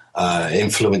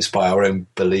influenced by our own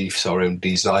beliefs, our own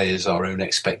desires, our own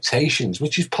expectations,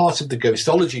 which is part of the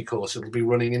Ghostology course that will be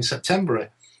running in September.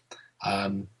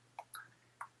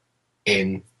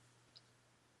 In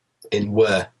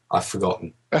where? I've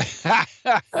forgotten.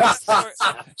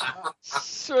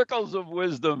 Circles of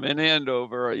Wisdom in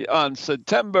Andover on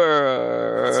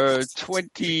September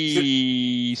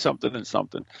 20-something and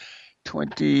something.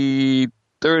 23rd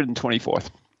and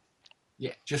 24th.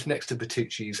 Yeah, just next to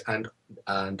Bertucci's and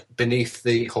beneath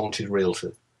the Haunted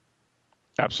Realtor.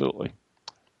 Absolutely.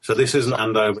 So this isn't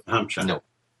Andover, Hampshire? No.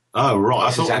 Oh,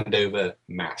 right. This is Andover,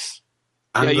 Mass.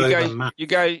 You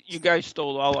guys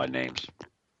stole all our names.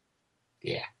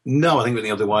 Yeah. No, I think it was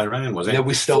the other way around, was it? No,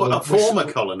 we stole them. A former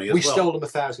colony as well. We stole them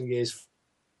 1,000 years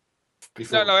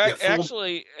before. No,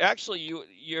 actually,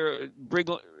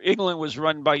 England was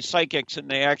run by psychics, and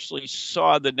they actually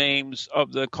saw the names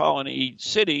of the colony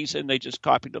cities, and they just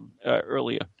copied them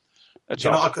earlier. That's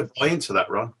all. I could buy into that,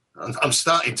 Ron. I'm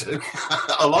starting to.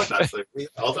 I like that theory.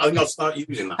 I think I'll start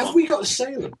using that. Have we got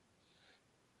Salem?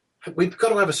 We've got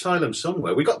to have Asylum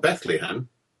somewhere. We got Bethlehem,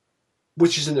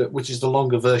 which is the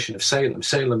longer version of Salem.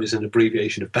 Salem is an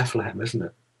abbreviation of Bethlehem, isn't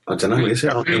it? I don't know. Is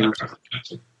it?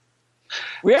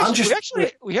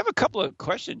 We have a couple of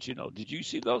questions. Did you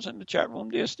see those in the chat room,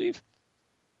 dear Steve?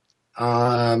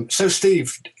 So,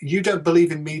 Steve, you don't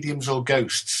believe in mediums or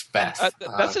ghosts, Beth?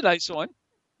 That's a nice one.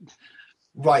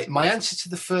 Right, my answer to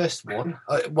the first one,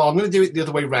 I'm going to do it the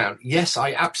other way round. Yes,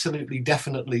 I absolutely,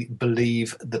 definitely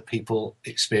believe that people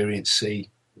see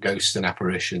ghosts and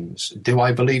apparitions. Do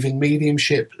I believe in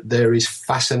mediumship? There is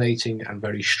fascinating and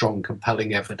very strong,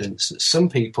 compelling evidence that some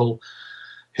people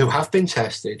who have been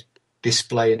tested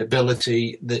display an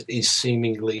ability that is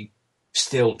seemingly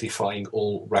still defying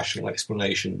all rational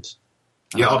explanations.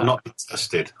 Yeah, I've not been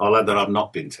tested. I'll add that I've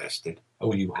not been tested.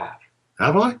 Oh, you have?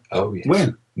 Have I? Oh, yes.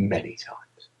 When? Many times.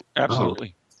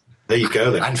 Absolutely. Oh. There you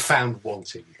go, then. And found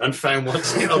wanting. I've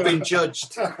been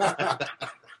judged.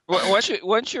 Once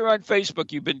you're on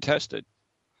Facebook, you've been tested.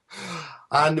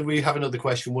 And we have another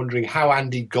question wondering how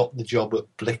Andy got the job at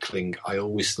Blickling. I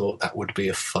always thought that would be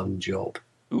a fun job.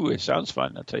 Ooh, it sounds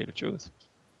fun, I'll tell you the truth.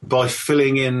 By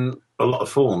filling in a lot of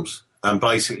forms and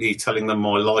basically telling them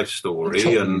my life story.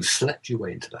 You slept your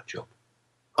way into that job.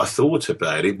 I thought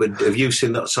about it, but have you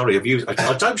seen that? Sorry, I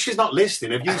hope she's not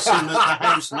listening. Have you seen the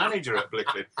house manager at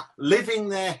Blickling? Living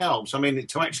there helps. I mean,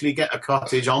 to actually get a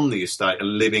cottage on the estate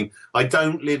and living. I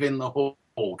don't live in the hall.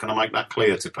 Can I make that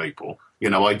clear to people? You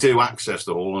know, I do access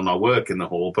the hall and I work in the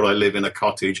hall, but I live in a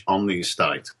cottage on the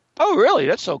estate. Oh, really?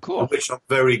 That's so cool. For which I'm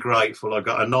very grateful. I've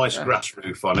got a nice grass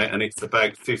roof on it, and it's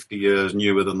about 50 years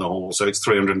newer than the hall, so it's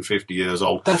 350 years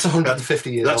old. That's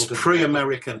 150 years old. That's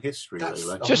pre-American history, That's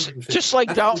really. Just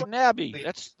like Downton Abbey.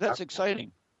 That's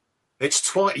exciting. It's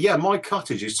twice. Yeah, my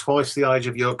cottage is twice the age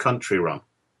of your country, Ron.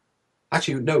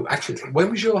 Actually, no. Actually, when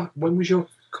was your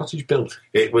cottage built?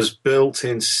 It was built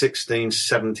in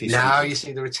 1670. Now you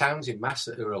see there are towns in Mass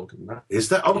that are older than that. Is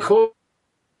that? Oh, of course.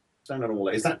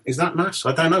 Is that Mass?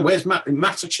 I don't know. Where's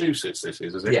Massachusetts? This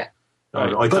is it? Yeah. Right.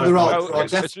 I But don't there are, know.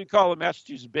 As we call it,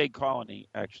 Massachusetts Bay Colony,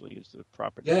 actually, is the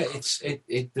proper name.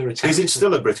 Yeah, there are towns. Is it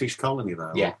still a British colony,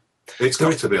 though? Yeah. It's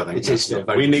got to be, I think. It is still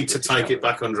very we need to British take colony. it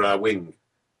back under our wing.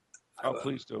 Oh,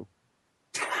 please do.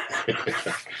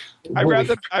 Well,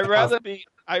 I'd rather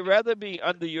be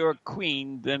under your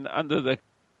queen than under the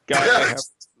guy I have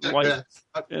life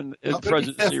in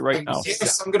presidency right now.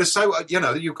 Yes, I'm going to say,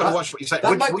 you've got to watch what you say.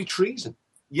 That might be treason.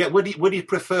 Yeah, would you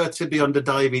prefer to be under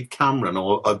David Cameron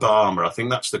or Obama? I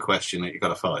think that's the question that you've got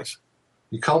to face.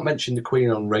 You can't mention the Queen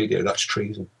on radio. That's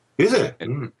treason. Is it?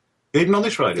 Mm. Even on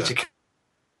this radio?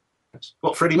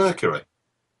 What, Freddie Mercury?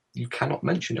 You cannot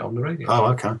mention it on the radio. Oh,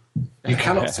 okay. You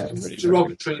cannot say it's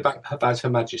derogatory about Her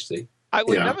Majesty. I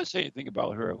would never say anything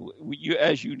about her.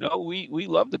 As you know, we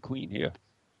love the Queen here.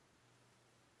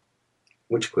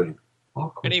 Which Queen?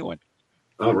 Oh, Queen. Anyone.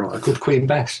 Oh, right. Good Queen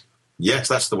Bess. Yes,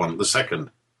 that's the one. The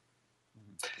second.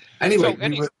 Anyway,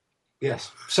 So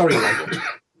yes. Sorry, Michael.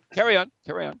 Carry on.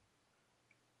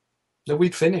 No,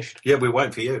 we'd finished. Yeah, we're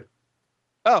waiting for you.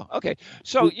 Oh, okay.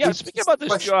 So, speaking about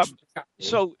this job,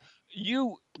 so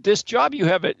this job you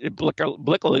have at Blickling,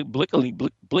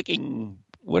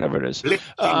 whatever it is,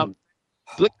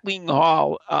 Blickling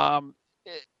Hall.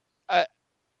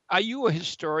 Are you a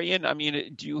historian? I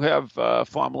mean, do you have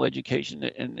formal education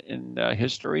in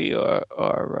history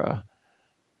or?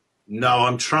 No,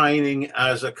 I'm training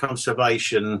as a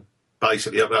conservation.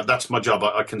 Basically, that's my job.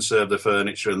 I conserve the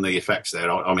furniture and the effects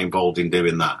there. I'm involved in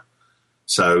doing that.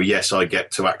 So, yes, I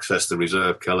get to access the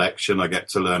reserve collection. I get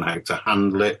to learn how to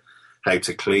handle it, how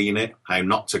to clean it, how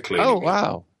not to clean it. Oh,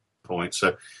 wow.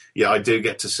 So, yeah, I do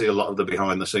get to see a lot of the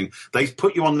behind the scenes. They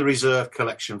put you on the reserve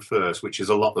collection first, which is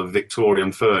a lot of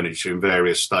Victorian furniture in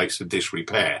various states of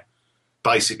disrepair.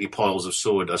 Basically piles of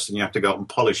sawdust, and you have to go up and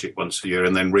polish it once a year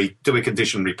and then do a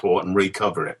condition report and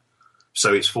recover it.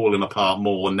 So it's falling apart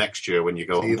more next year when you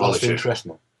go up and polish it. You've lost interest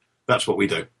now. That's what we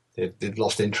do. They've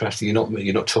lost interest. You're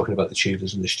not talking about the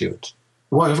Tudors and the Stuarts.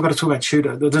 Why have I got to talk about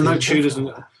Tudor? There's no Tudors.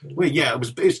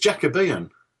 It's Jacobean.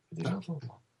 But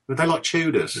they like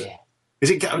Tudors. Yeah.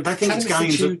 Is it? They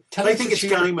think it's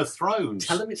Game of Thrones.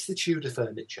 Tell them it's the Tudor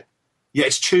furniture. Yeah,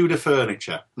 it's Tudor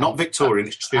furniture, not Victorian.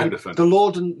 It's Tudor furniture. The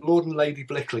Lord and Lady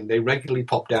Blickling, they regularly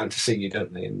pop down to see you,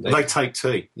 don't they? And they take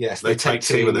tea. Yes, they take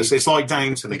tea with us. It's like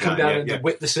Downton again. Come down and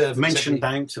whip the servants. Mention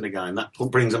Downton again. That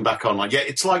brings them back on. Like, yeah,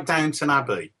 it's like Downton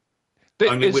Abbey.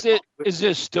 But is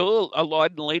there still a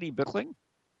Lord and Lady Blickling?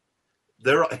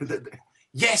 There are.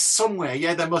 Yes, somewhere.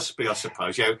 Yeah, there must be, I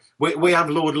suppose. Yeah, we have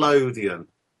Lord Lothian.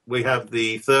 We have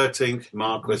the 13th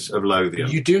Marquis of Lothian.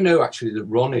 You do know, actually, that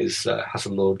Ron has a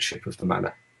lordship of the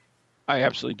manor. I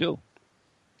absolutely do.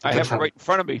 I have it right in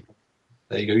front of me.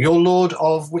 There you go. You're lord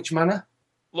of which manor?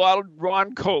 Lord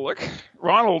Ronald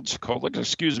Kolick,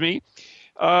 excuse me.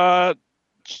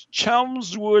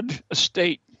 Chelmswood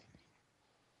Estate.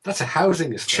 That's a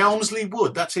housing estate. Chelmsley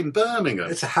Wood, that's in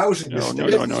Birmingham. It's a housing estate. No.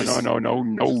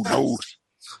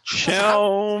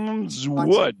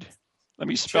 Chelmswood. Let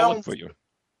me spell it for you.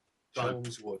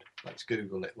 Chelmswood. Let's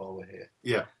Google it while we're here.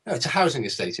 Yeah. No, it's a housing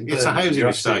estate in Birmingham. It's a housing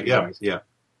estate, yeah. Right. Yeah.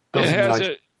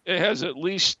 It has at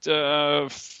least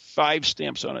 5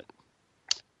 stamps on it.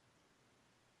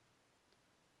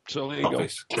 So there you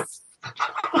Office. go.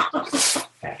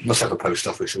 Must have a post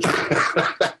office as well.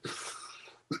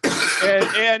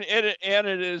 and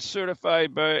it is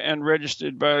certified by and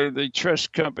registered by the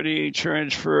trust company,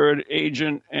 transferred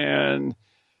agent, and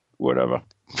whatever.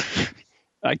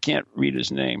 I can't read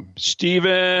his name.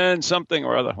 Stephen something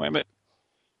or other. Wait a minute.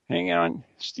 Hang on.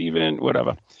 Stephen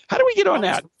whatever. How do we get on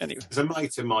that? Anyway. It's a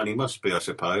mate of mine. He must be, I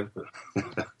suppose.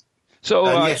 So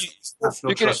yes,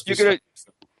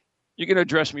 you can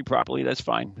address me properly. That's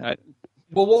fine.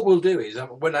 Well, what we'll do is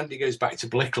when Andy goes back to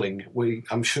Blickling,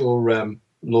 I'm sure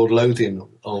Lord Lothian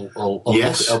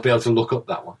will be able to look up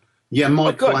that one. Yeah,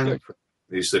 Michael Ancram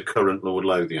is the current Lord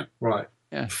Lothian. Right.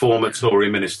 Yeah. Former Tory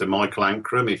Minister Michael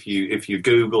Ancram. If you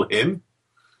Google him,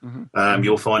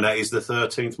 you'll find out he's the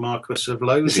 13th Marquis of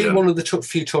Lothian. Is he one of the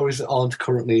few Tories that aren't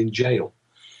currently in jail?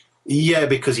 Yeah,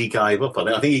 because he gave up on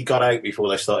it. I think he got out before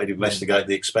they started investigating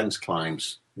the expense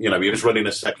claims. He was running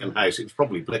a second house. It was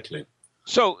probably Blickling.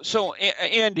 So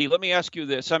Andy, let me ask you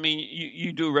this. I mean,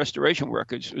 you do restoration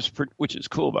work, which is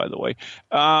cool, by the way.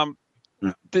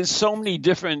 There's so many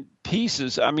different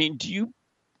pieces. I mean, do you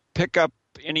pick up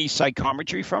any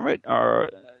psychometry from it, or?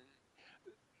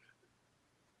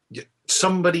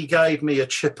 Somebody gave me a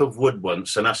chip of wood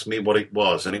once and asked me what it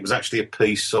was, and it was actually a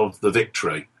piece of the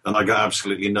Victory, and I got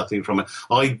absolutely nothing from it.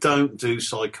 I don't do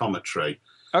psychometry.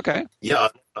 Okay. Yeah,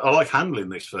 I like handling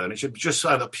this furniture, just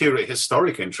out of pure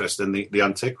historic interest in the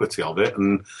antiquity of it,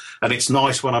 and it's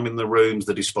nice when I'm in the rooms,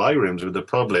 the display rooms with the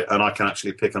public, and I can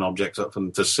actually pick an object up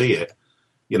and to see it,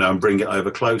 and bring it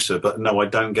over closer. But no, I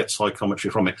don't get psychometry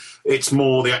from it. It's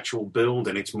more the actual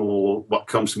building. It's more what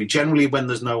comes to me. Generally, when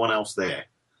there's no one else there,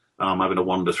 I'm having a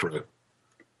wander through.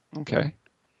 Okay.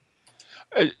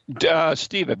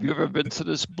 Steve, have you ever been to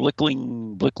this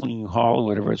Blickling Hall,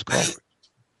 whatever it's called?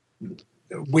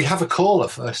 We have a caller,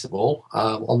 first of all,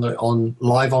 on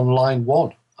live on line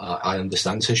 1, I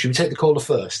understand. So should we take the caller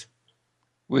first?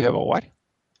 We have a what?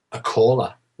 A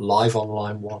caller, live on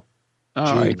line 1.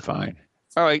 All right, fine.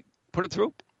 All right, put it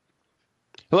through.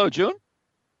 Hello, June.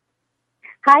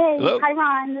 Hi. Hello. Hi,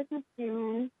 Ron. This is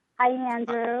June. Hi,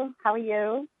 Andrew. How are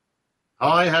you?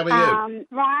 Hi, how are you?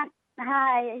 Ron,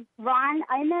 hi. Ron,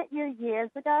 I met you years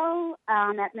ago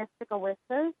at Mystical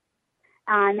Whispers.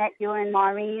 I met you and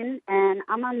Maureen, and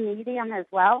I'm on Medium as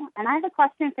well. And I have a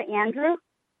question for Andrew.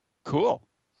 Cool.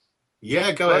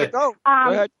 Yeah, go ahead. Go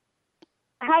ahead.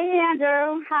 Hi,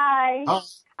 Andrew. Hi. Hi.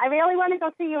 I really want to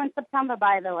go see you in September,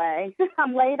 by the way.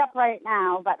 I'm laid up right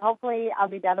now, but hopefully I'll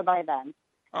be better by then.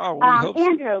 Oh, we hope so.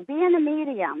 Andrew, being a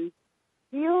medium,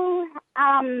 do you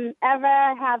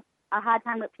ever have a hard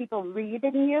time with people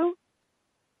reading you?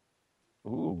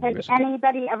 Ooh, Has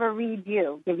anybody ever read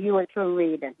you, give you a true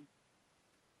reading?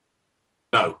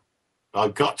 No.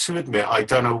 I've got to admit, I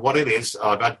don't know what it is.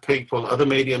 I've had other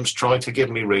mediums try to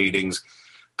give me readings,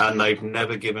 and they've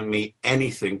never given me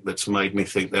anything that's made me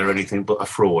think they're anything but a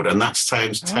fraud. And that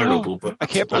sounds terrible, but I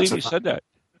can't believe you said that.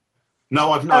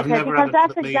 No, I've Okay, never because had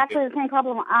that's a exactly the same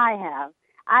problem I have.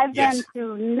 I've Yes.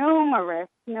 been to numerous,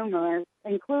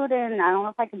 including, I don't know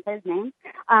if I can say his name,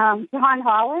 John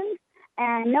Holland,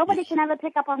 and nobody can ever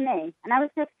pick up on me. And I was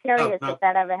just curious No. if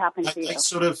that ever happened to you.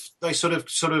 They sort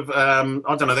of, I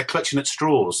don't know, they're clutching at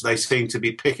straws. They seem to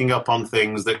be picking up on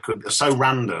things that are so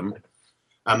random,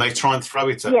 and they try and throw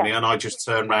it at me, and I just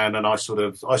turn around and I sort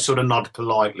of nod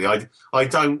politely. I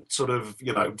don't sort of,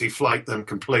 deflate them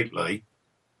completely.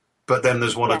 But then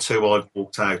there's one or two I've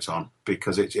walked out on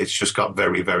because it's just got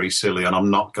very, very silly, and I'm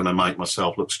not going to make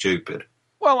myself look stupid.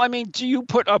 Well, I mean, do you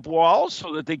put up walls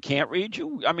so that they can't read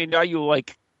you? I mean, are you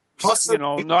like, not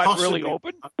really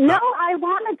open? No, I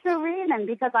wanted to read them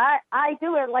because I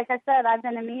do it, like I said, I've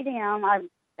been a medium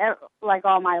like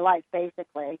all my life,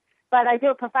 basically. But I do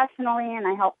it professionally, and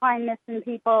I help find missing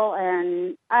people,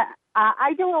 and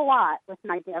I do a lot with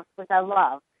my gifts, which I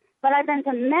love. But I've been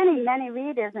to many, many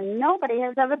readers, and nobody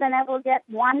has ever been able to get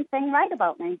one thing right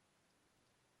about me.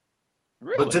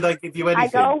 Really? But did they give you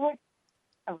anything? Go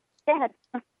ahead.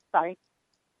 Sorry.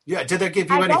 Yeah, did they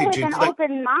give you I anything? go with an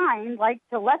open mind, like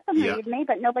to let them read me,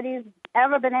 but nobody's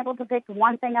ever been able to pick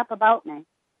one thing up about me.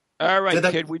 All right,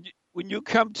 kid. When you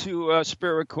come to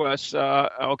Spirit Quest,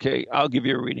 okay, I'll give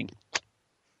you a reading.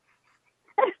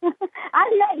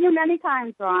 I've met you many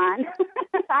times, Ron.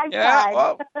 I've tried.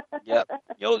 Well, yeah.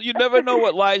 You never know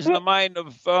what lies in the mind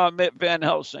of Van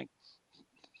Helsing.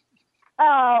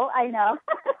 Oh, I know.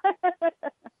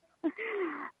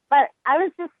 But I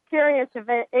was just curious if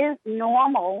it is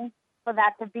normal for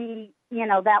that to be,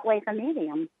 that way for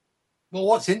mediums. Well,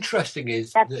 what's interesting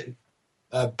is that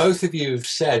both of you have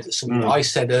said something I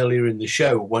said earlier in the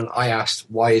show when I asked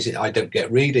why is it I don't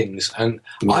get readings, and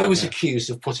I was accused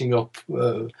of putting up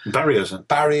barriers.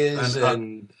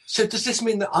 And so does this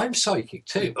mean that I'm psychic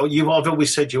too? Oh, I've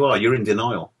always said you are. You're in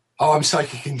denial. Oh, I'm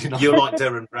psychic in denial. You're like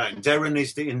Darren Brown. Darren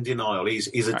is in denial. He's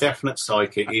a definite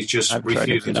psychic. He's just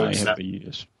refusing to accept.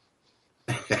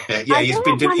 Yeah, he's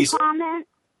been doing. One comment.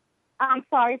 I'm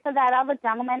sorry for that other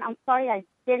gentleman. I'm sorry I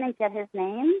didn't get his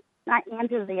name. Not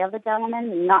Andrew, the other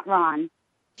gentleman, not Ron.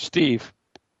 Steve.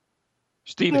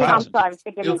 I'm sorry.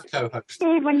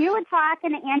 Steve, when you were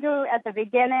talking to Andrew at the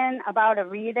beginning about a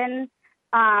reading,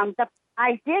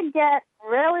 I did get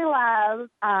really loud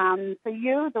for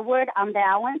you the word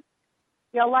unbalanced.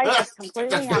 Your life is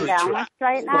completely unbalanced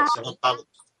right now.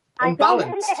 I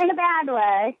don't in a bad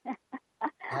way.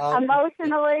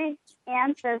 Emotionally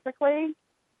and physically.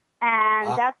 And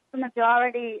that's the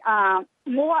majority,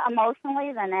 more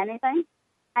emotionally than anything.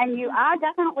 And you are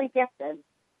definitely gifted,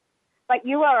 but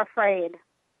you are afraid.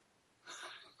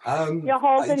 You're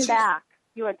holding back.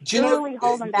 You are Do you know, truly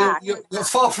holding back. You're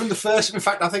far from the first. In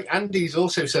fact, I think Andy's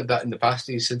also said that in the past.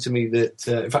 He said to me that,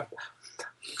 in fact,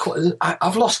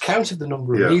 I've lost count of the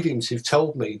number of mediums who've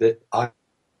told me that I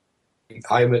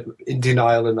am in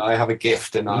denial and I have a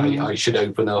gift and I should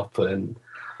open up. And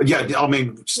yeah, I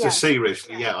mean,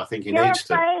 seriously, yeah, I think he needs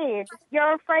to.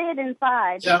 You're afraid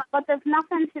inside, but there's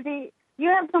nothing to be. You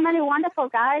have so many wonderful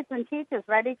guides and teachers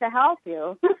ready to help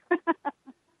you.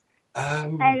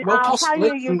 And I'll tell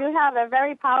you, you do have a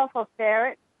very powerful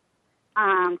spirit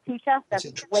teacher that's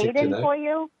waiting for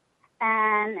you.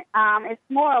 And it's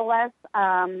more or less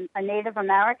a Native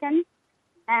American.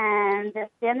 And they're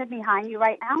standing behind you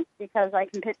right now because I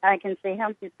can see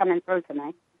him. He's coming through to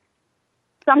me.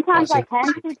 Sometimes I can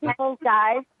see people's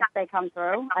guides if they come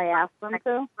through. I ask them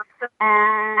to.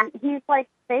 And he's like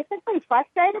basically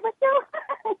frustrated with you.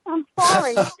 I'm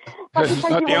sorry. But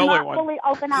because you will not fully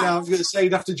open up. Yeah, I was going to say,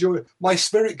 you'd have to join. My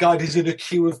spirit guide is in a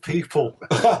queue of people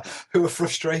who are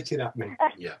frustrated at me.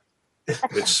 Yeah.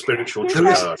 It's spiritual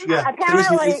charge.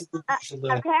 Apparently,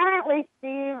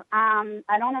 Steve, I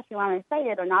don't know if you want me to say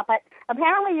it or not, but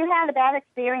apparently you had a bad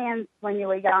experience when you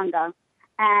were younger.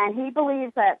 And he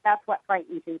believes that that's what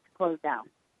frightens you to close down.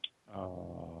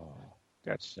 Oh,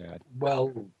 that's sad.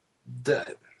 Well,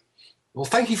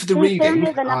 thank you for the reading. He's turned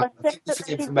me the number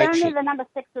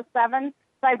 6 or 7,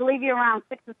 so I believe you're around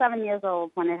 6 or 7 years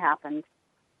old when it happened.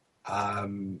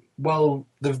 Well,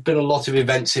 there have been a lot of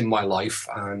events in my life,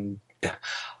 and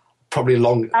probably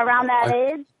around that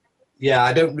age. Yeah,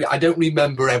 I don't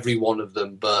remember every one of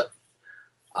them, but.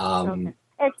 Okay.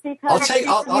 It's because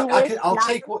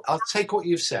I'll take what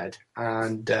you've said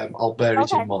and I'll bear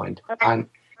it in mind. Okay. And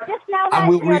just know that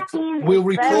we'll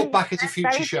report back at a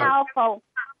future show. Powerful,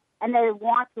 and they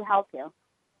want to help you.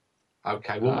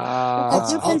 Okay, well,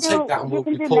 I'll take that and we'll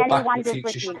report back at a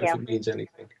future show if it means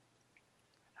anything.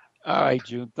 All right,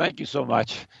 June. Thank you so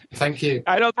much. Thank you.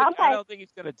 I don't think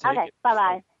he's going to take it.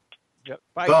 Bye-bye. Yep.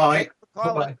 Bye.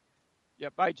 Bye. Yeah,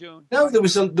 bye, June. No, there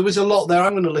was a lot there.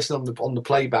 I'm going to listen on the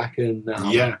playback and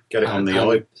get it on the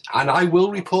eye. And I will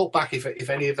report back if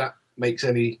any of that makes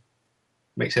any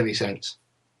sense.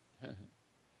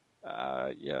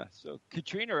 Yeah. So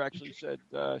Katrina actually said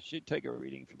she'd take a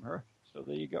reading from her. So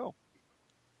there you go.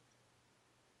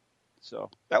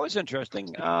 So that was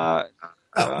interesting.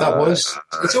 That was.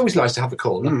 It's always nice to have a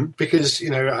caller because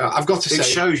I've got to say it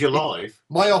shows your life.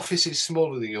 My office is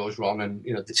smaller than yours, Ron, and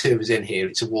the two of us in here.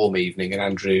 It's a warm evening, and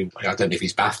Andrew, I don't know if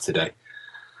he's bathed today.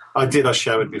 I did. I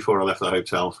showered before I left the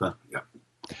hotel. So yeah.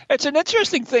 It's an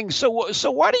interesting thing. So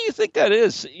why do you think that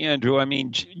is, Andrew? I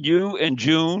mean, you and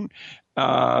June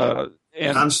and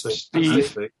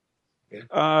Steve.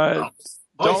 Yeah.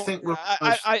 I think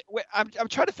I'm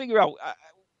trying to figure out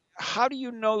how do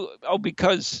you know?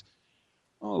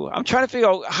 I'm trying to figure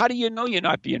out how do you know you're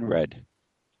not being read?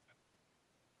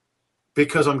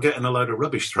 Because I'm getting a load of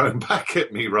rubbish thrown back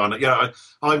at me, Ron. Yeah,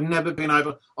 I've never been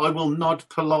able. I will nod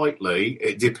politely.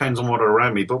 It depends on what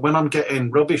around me. But when I'm getting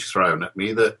rubbish thrown at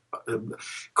me, that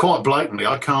quite blatantly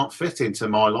I can't fit into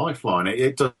my lifeline.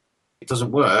 It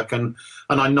doesn't work, and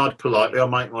I nod politely. I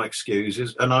make my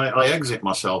excuses, and I exit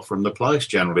myself from the place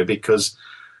generally because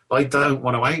I don't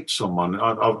want to hate someone.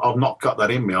 I've not got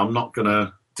that in me. I'm not going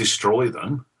to destroy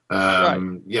them. Right.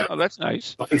 Yeah. Oh, that's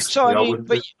nice. So I mean,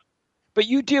 but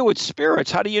you deal with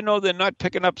spirits. How do you know they're not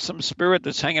picking up some spirit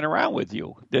that's hanging around with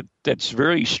you that's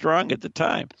very strong at the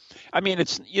time? I mean,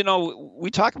 it's we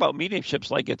talk about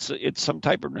mediumships like it's some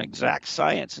type of an exact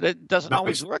science. It doesn't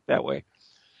always work that way.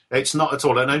 It's not at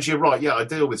all. And as you're right, yeah, I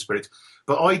deal with spirits,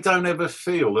 but I don't ever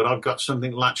feel that I've got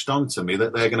something latched onto me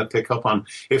that they're going to pick up on.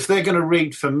 If they're going to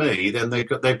read for me, then they've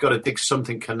got to dig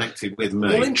something connected with me.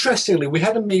 Well, interestingly, we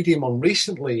had a medium on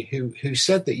recently who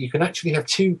said that you can actually have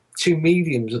two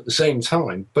mediums at the same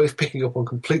time, both picking up on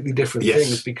completely different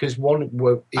things because one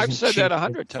I've said that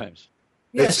 100 times.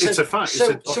 Yes, it's a fact.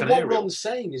 So what Ron's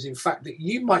saying is, in fact, that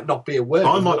you might not be aware.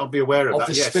 I might not be aware of that.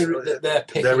 The spirit that they're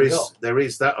picking up. There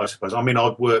is that, I suppose. I mean,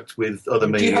 I've worked with other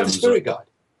mediums. Do you have a spirit guide?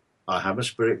 I have a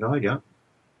spirit guide. Yeah.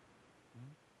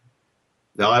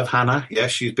 I have Hannah.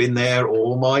 Yes, she's been there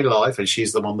all my life, and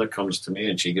she's the one that comes to me,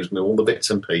 and she gives me all the bits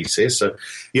and pieces. So,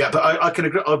 yeah, but I can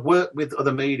agree. I've worked with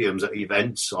other mediums at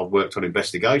events. I've worked on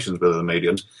investigations with other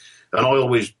mediums, and I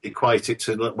always equate it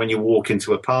to when you walk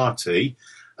into a party.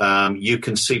 You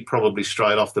can see probably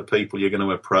straight off the people you're going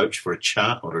to approach for a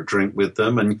chat or a drink with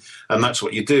them, and that's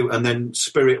what you do. And then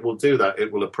spirit will do that.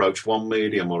 It will approach one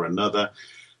medium or another,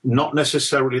 not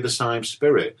necessarily the same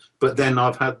spirit. But then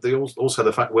I've had also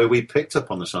the fact where we picked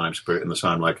up on the same spirit in the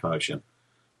same location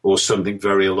or something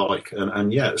very alike.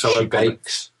 And yeah, so she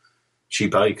bakes. She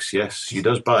bakes, yes. She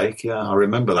does bake, yeah. I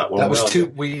remember that one. That was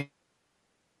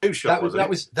shot,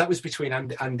 that was between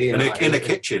Andy and I. In a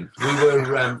kitchen. We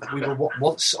were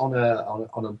once on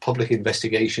a public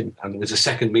investigation, and there was a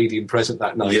second medium present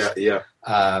that night. Yeah.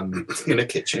 In a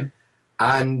kitchen.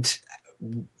 And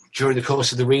during the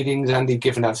course of the readings, Andy had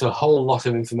given out a whole lot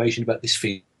of information about this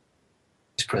feed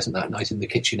present that night in the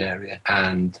kitchen area,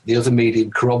 and the other medium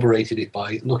corroborated it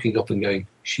by looking up and going,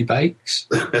 "She bakes."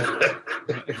 And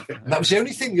that was the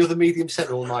only thing the other medium said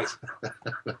all night.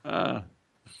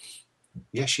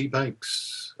 Yeah, she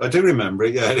bakes. I do remember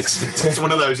it. Yeah, it's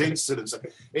one of those incidents.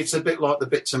 It's a bit like the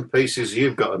bits and pieces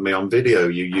you've got of me on video.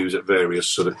 You use at various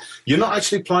sort of. You're not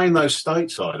actually playing those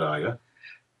stateside, are you?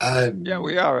 Yeah,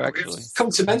 we are actually. Come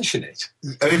to mention it.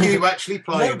 Are you actually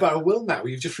playing? No, but I will now.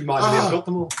 You've just reminded me I've got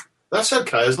them all. That's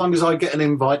okay, as long as I get an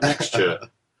invite next year.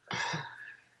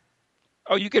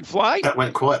 Oh, you can fly? That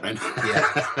went quiet then.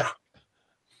 Yeah.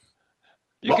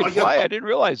 You can fly? I didn't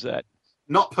realize that.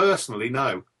 Not personally,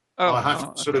 no. Oh, I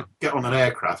have to sort of get on an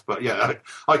aircraft, but yeah,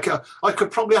 I could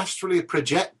probably astrally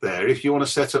project there if you want to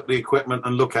set up the equipment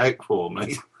and look out for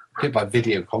me. By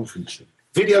video conferencing.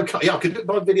 I could do it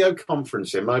by video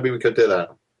conferencing. Maybe we could do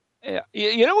that. Yeah,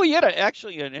 you know, we had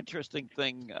actually an interesting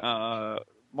thing.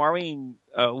 Maureen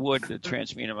Wood, the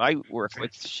trans medium I work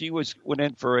with, she went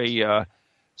in for a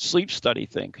sleep study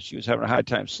thing because she was having a hard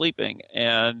time sleeping.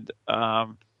 And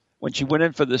when she went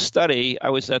in for the study, I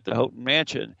was at the Houghton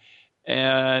Mansion,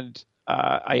 and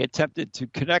I attempted to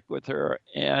connect with her,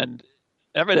 and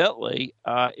evidently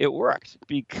it worked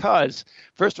because,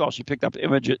 first of all, she picked up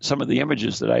some of the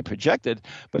images that I projected,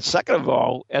 but second of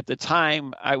all, at the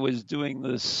time I was doing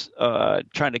this,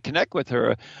 trying to connect with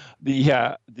her,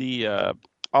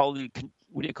 all the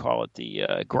what do you call it?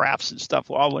 The graphs and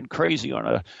stuff all went crazy on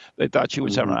her. They thought she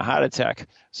was having a heart attack.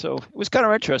 So it was kind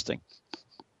of interesting.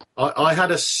 I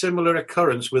had a similar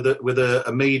occurrence with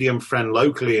a medium friend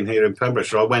locally in here in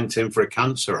Pembrokeshire. I went in for a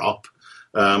cancer op.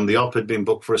 The op had been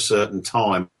booked for a certain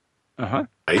time, and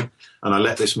I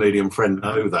let this medium friend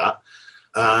know that.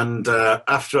 And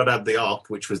after I'd had the op,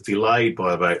 which was delayed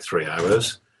by about 3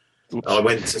 hours, I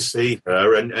went to see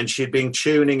her, and she'd been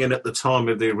tuning in at the time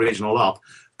of the original op.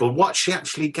 But what she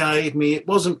actually gave me, it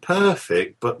wasn't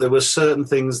perfect, but there were certain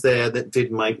things there that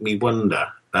did make me wonder.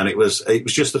 And it was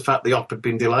just the fact the op had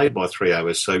been delayed by 3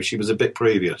 hours, so she was a bit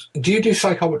previous. Do you do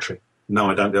psychometry? No,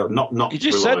 I don't do it. Not you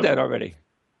just reliable. said that already.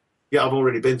 Yeah, I've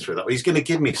already been through that. He's going to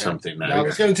give me something now. No, I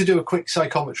was going to do a quick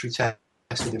psychometry test.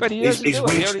 But he doesn't do it.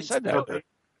 He already said that.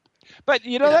 But,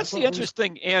 you know, that's the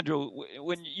interesting, Andrew,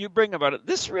 when you bring about it.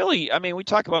 This really, I mean, we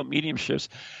talk about mediumships.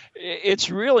 It's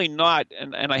really not,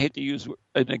 and I hate to use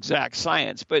an exact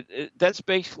science, but that's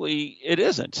basically, it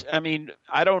isn't. I mean,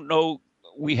 I don't know,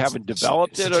 we haven't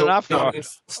developed it enough, or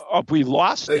we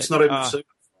lost it. It's not even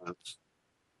science.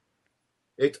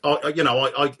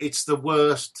 It's the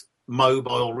worst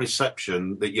mobile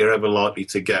reception that you're ever likely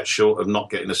to get, short of not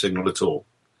getting a signal at all.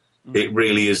 It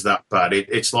really is that bad.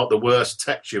 It's like the worst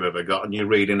text you've ever got, and you're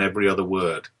reading every other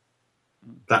word.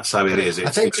 That's how it is.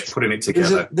 It's putting it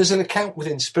together. There's an account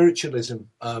within spiritualism,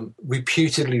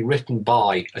 reputedly written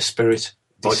by a spirit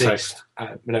deceased.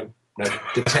 The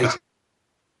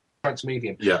trans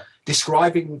medium. Yeah.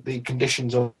 Describing the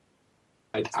conditions of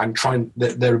and trying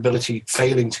their ability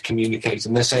failing to communicate,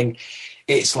 and they're saying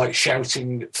it's like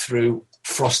shouting through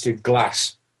frosted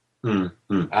glass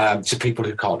to people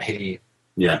who can't hear you.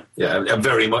 Yeah,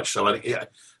 very much so.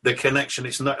 The connection,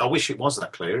 it's not. I wish it was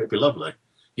that clear. It'd be lovely.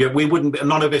 Yeah, we wouldn't.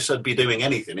 None of us would be doing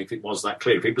anything if it was that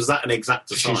clear. If it was that an exact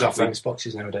science. Use our Frank's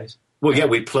boxes nowadays. Well, yeah,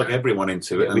 we plug everyone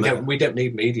into it. We don't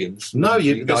need mediums. No,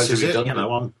 this is it.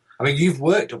 I mean, you've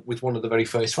worked with one of the very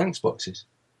first Frank's boxes.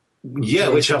 Yeah,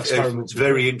 which is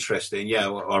very interesting. Yeah,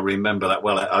 I remember that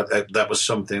well. That was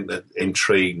something that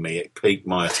intrigued me. It piqued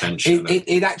my attention.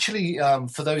 It actually,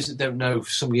 for those that don't know,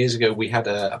 some years ago we had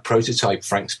a prototype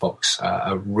Frank's box,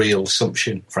 a real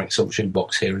Frank Sumption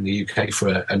box here in the UK for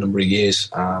a number of years,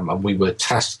 and we were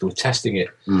tasked with testing it.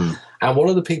 And one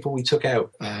of the people we took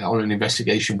out on an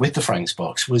investigation with the Frank's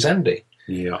box was Andy.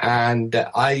 Yeah, and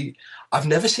I've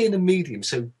never seen a medium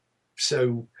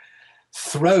so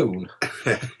thrown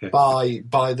by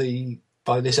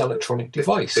this electronic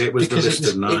device. It was because the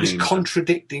list of names. It was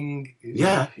contradicting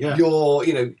your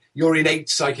innate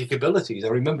psychic abilities. I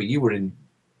remember you were in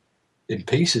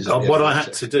pieces. What I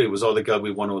had to do was either go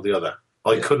with one or the other.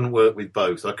 I couldn't work with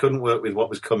both. I couldn't work with what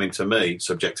was coming to me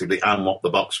subjectively and what the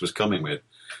box was coming with.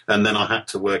 And then I had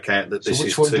to work out that this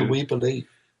is which one do we believe?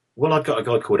 Well, I got a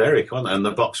guy called Eric on, and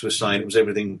the box was saying it was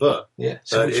everything but. Yeah.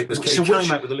 It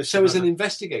came out with a list. So, as an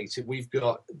investigator, we've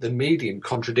got the medium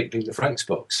contradicting the Frank's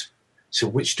box. So,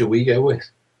 which do we go with?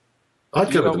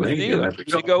 I'd go with the medium.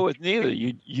 You go with neither.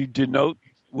 You denote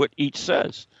what each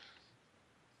says.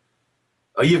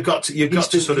 You've got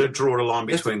to sort of draw a line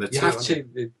between the two. You have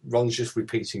to. Ron's just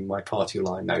repeating my party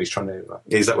line now. He's trying to.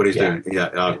 Is that what he's doing?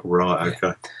 Yeah. Right.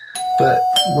 Okay. But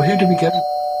who do we get?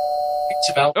 It's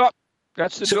about. Oh,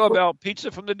 that's the doorbell. Pizza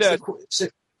from the dead.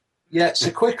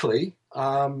 So quickly.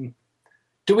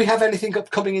 Do we have anything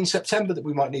upcoming in September that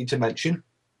we might need to mention?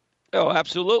 Oh,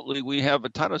 absolutely. We have a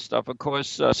ton of stuff. Of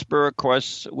course, Spirit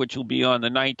Quest, which will be on the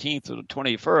 19th or the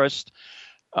 21st,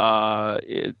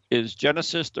 is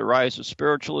Genesis, the rise of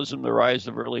spiritualism, the rise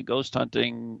of early ghost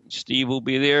hunting. Steve will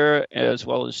be there, as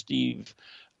well as Steve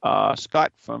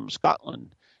Scott from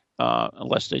Scotland,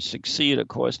 unless they succeed, of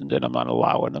course, and then I'm not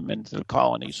allowing them into the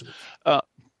colonies.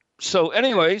 So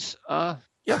anyways,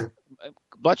 yeah,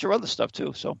 lots of other stuff,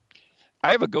 too. So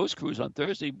I have a ghost cruise on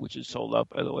Thursday, which is sold out,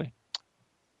 by the way.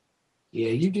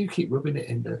 Yeah, you do keep rubbing it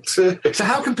in there. So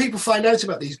how can people find out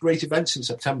about these great events in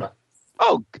September?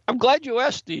 Oh, I'm glad you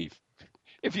asked, Steve.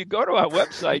 If you go to our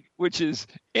website, which is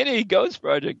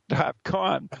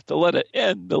neghostproject.com, the letter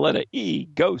N, the letter E,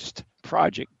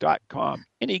 ghostproject.com,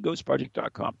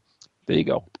 neghostproject.com. There you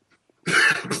go.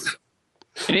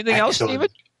 Anything else, Stephen?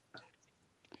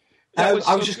 I was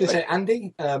just going to say,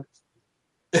 Andy,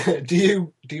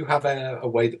 do you have a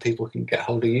way that people can get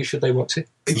hold of you should they want to?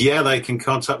 Yeah, they can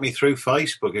contact me through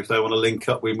Facebook if they want to link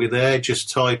up with me there.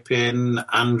 Just type in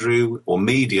Andrew or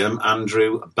Medium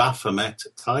Andrew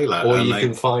Baphomet-Taylor, or you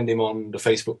can find him on the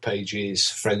Facebook pages,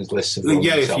 friends list. Of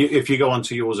yeah, if you go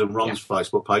onto yours and Ron's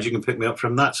Facebook page, you can pick me up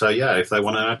from that. So yeah, if they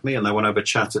want to add me and they want to have a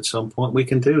chat at some point, we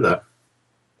can do that.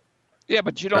 Yeah,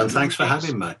 but you don't. And thanks for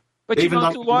having me. But you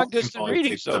don't do long distance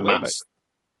readings, so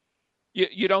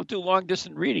you don't do long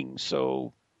distance readings,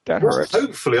 so that hurts.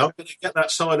 Hopefully, I'm going to get that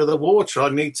side of the water. I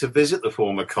need to visit the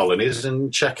former colonies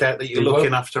and check out that you're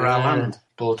looking after our land.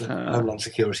 Border, Homeland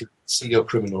Security, see your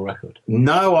criminal record.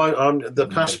 No, the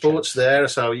passport's there,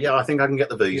 so yeah, I think I can get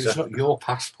the visa. It's not your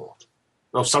passport.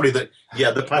 Oh, sorry. The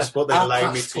passport they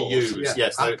allow me to use.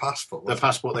 Yes, the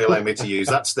passport they allow me to use.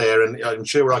 That's there, and I'm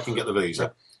sure I can get the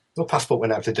visa. Your passport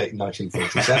went out of date in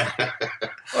 1947.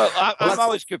 Well, I'm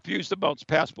always confused about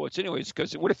passports, anyways.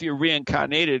 Because what if you're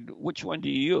reincarnated? Which one do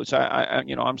you use?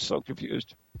 I'm so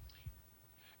confused.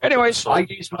 Anyways, I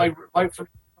use for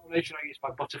reincarnation. I use my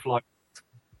butterfly.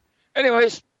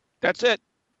 Anyways, that's it.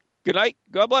 Good night.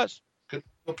 God bless. God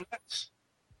bless.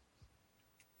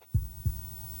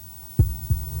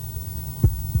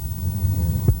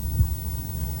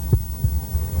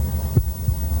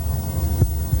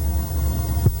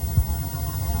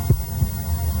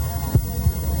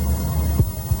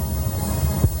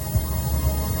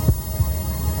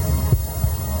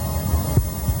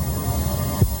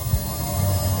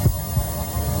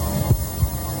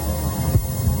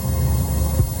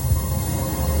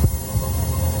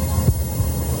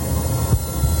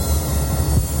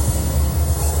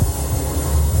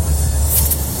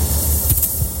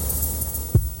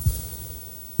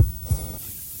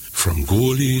 From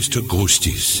ghoulies to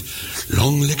ghosties,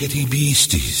 long-leggedy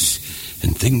beasties,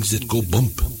 and things that go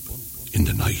bump in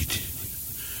the night.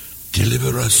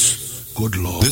 Deliver us, good Lord.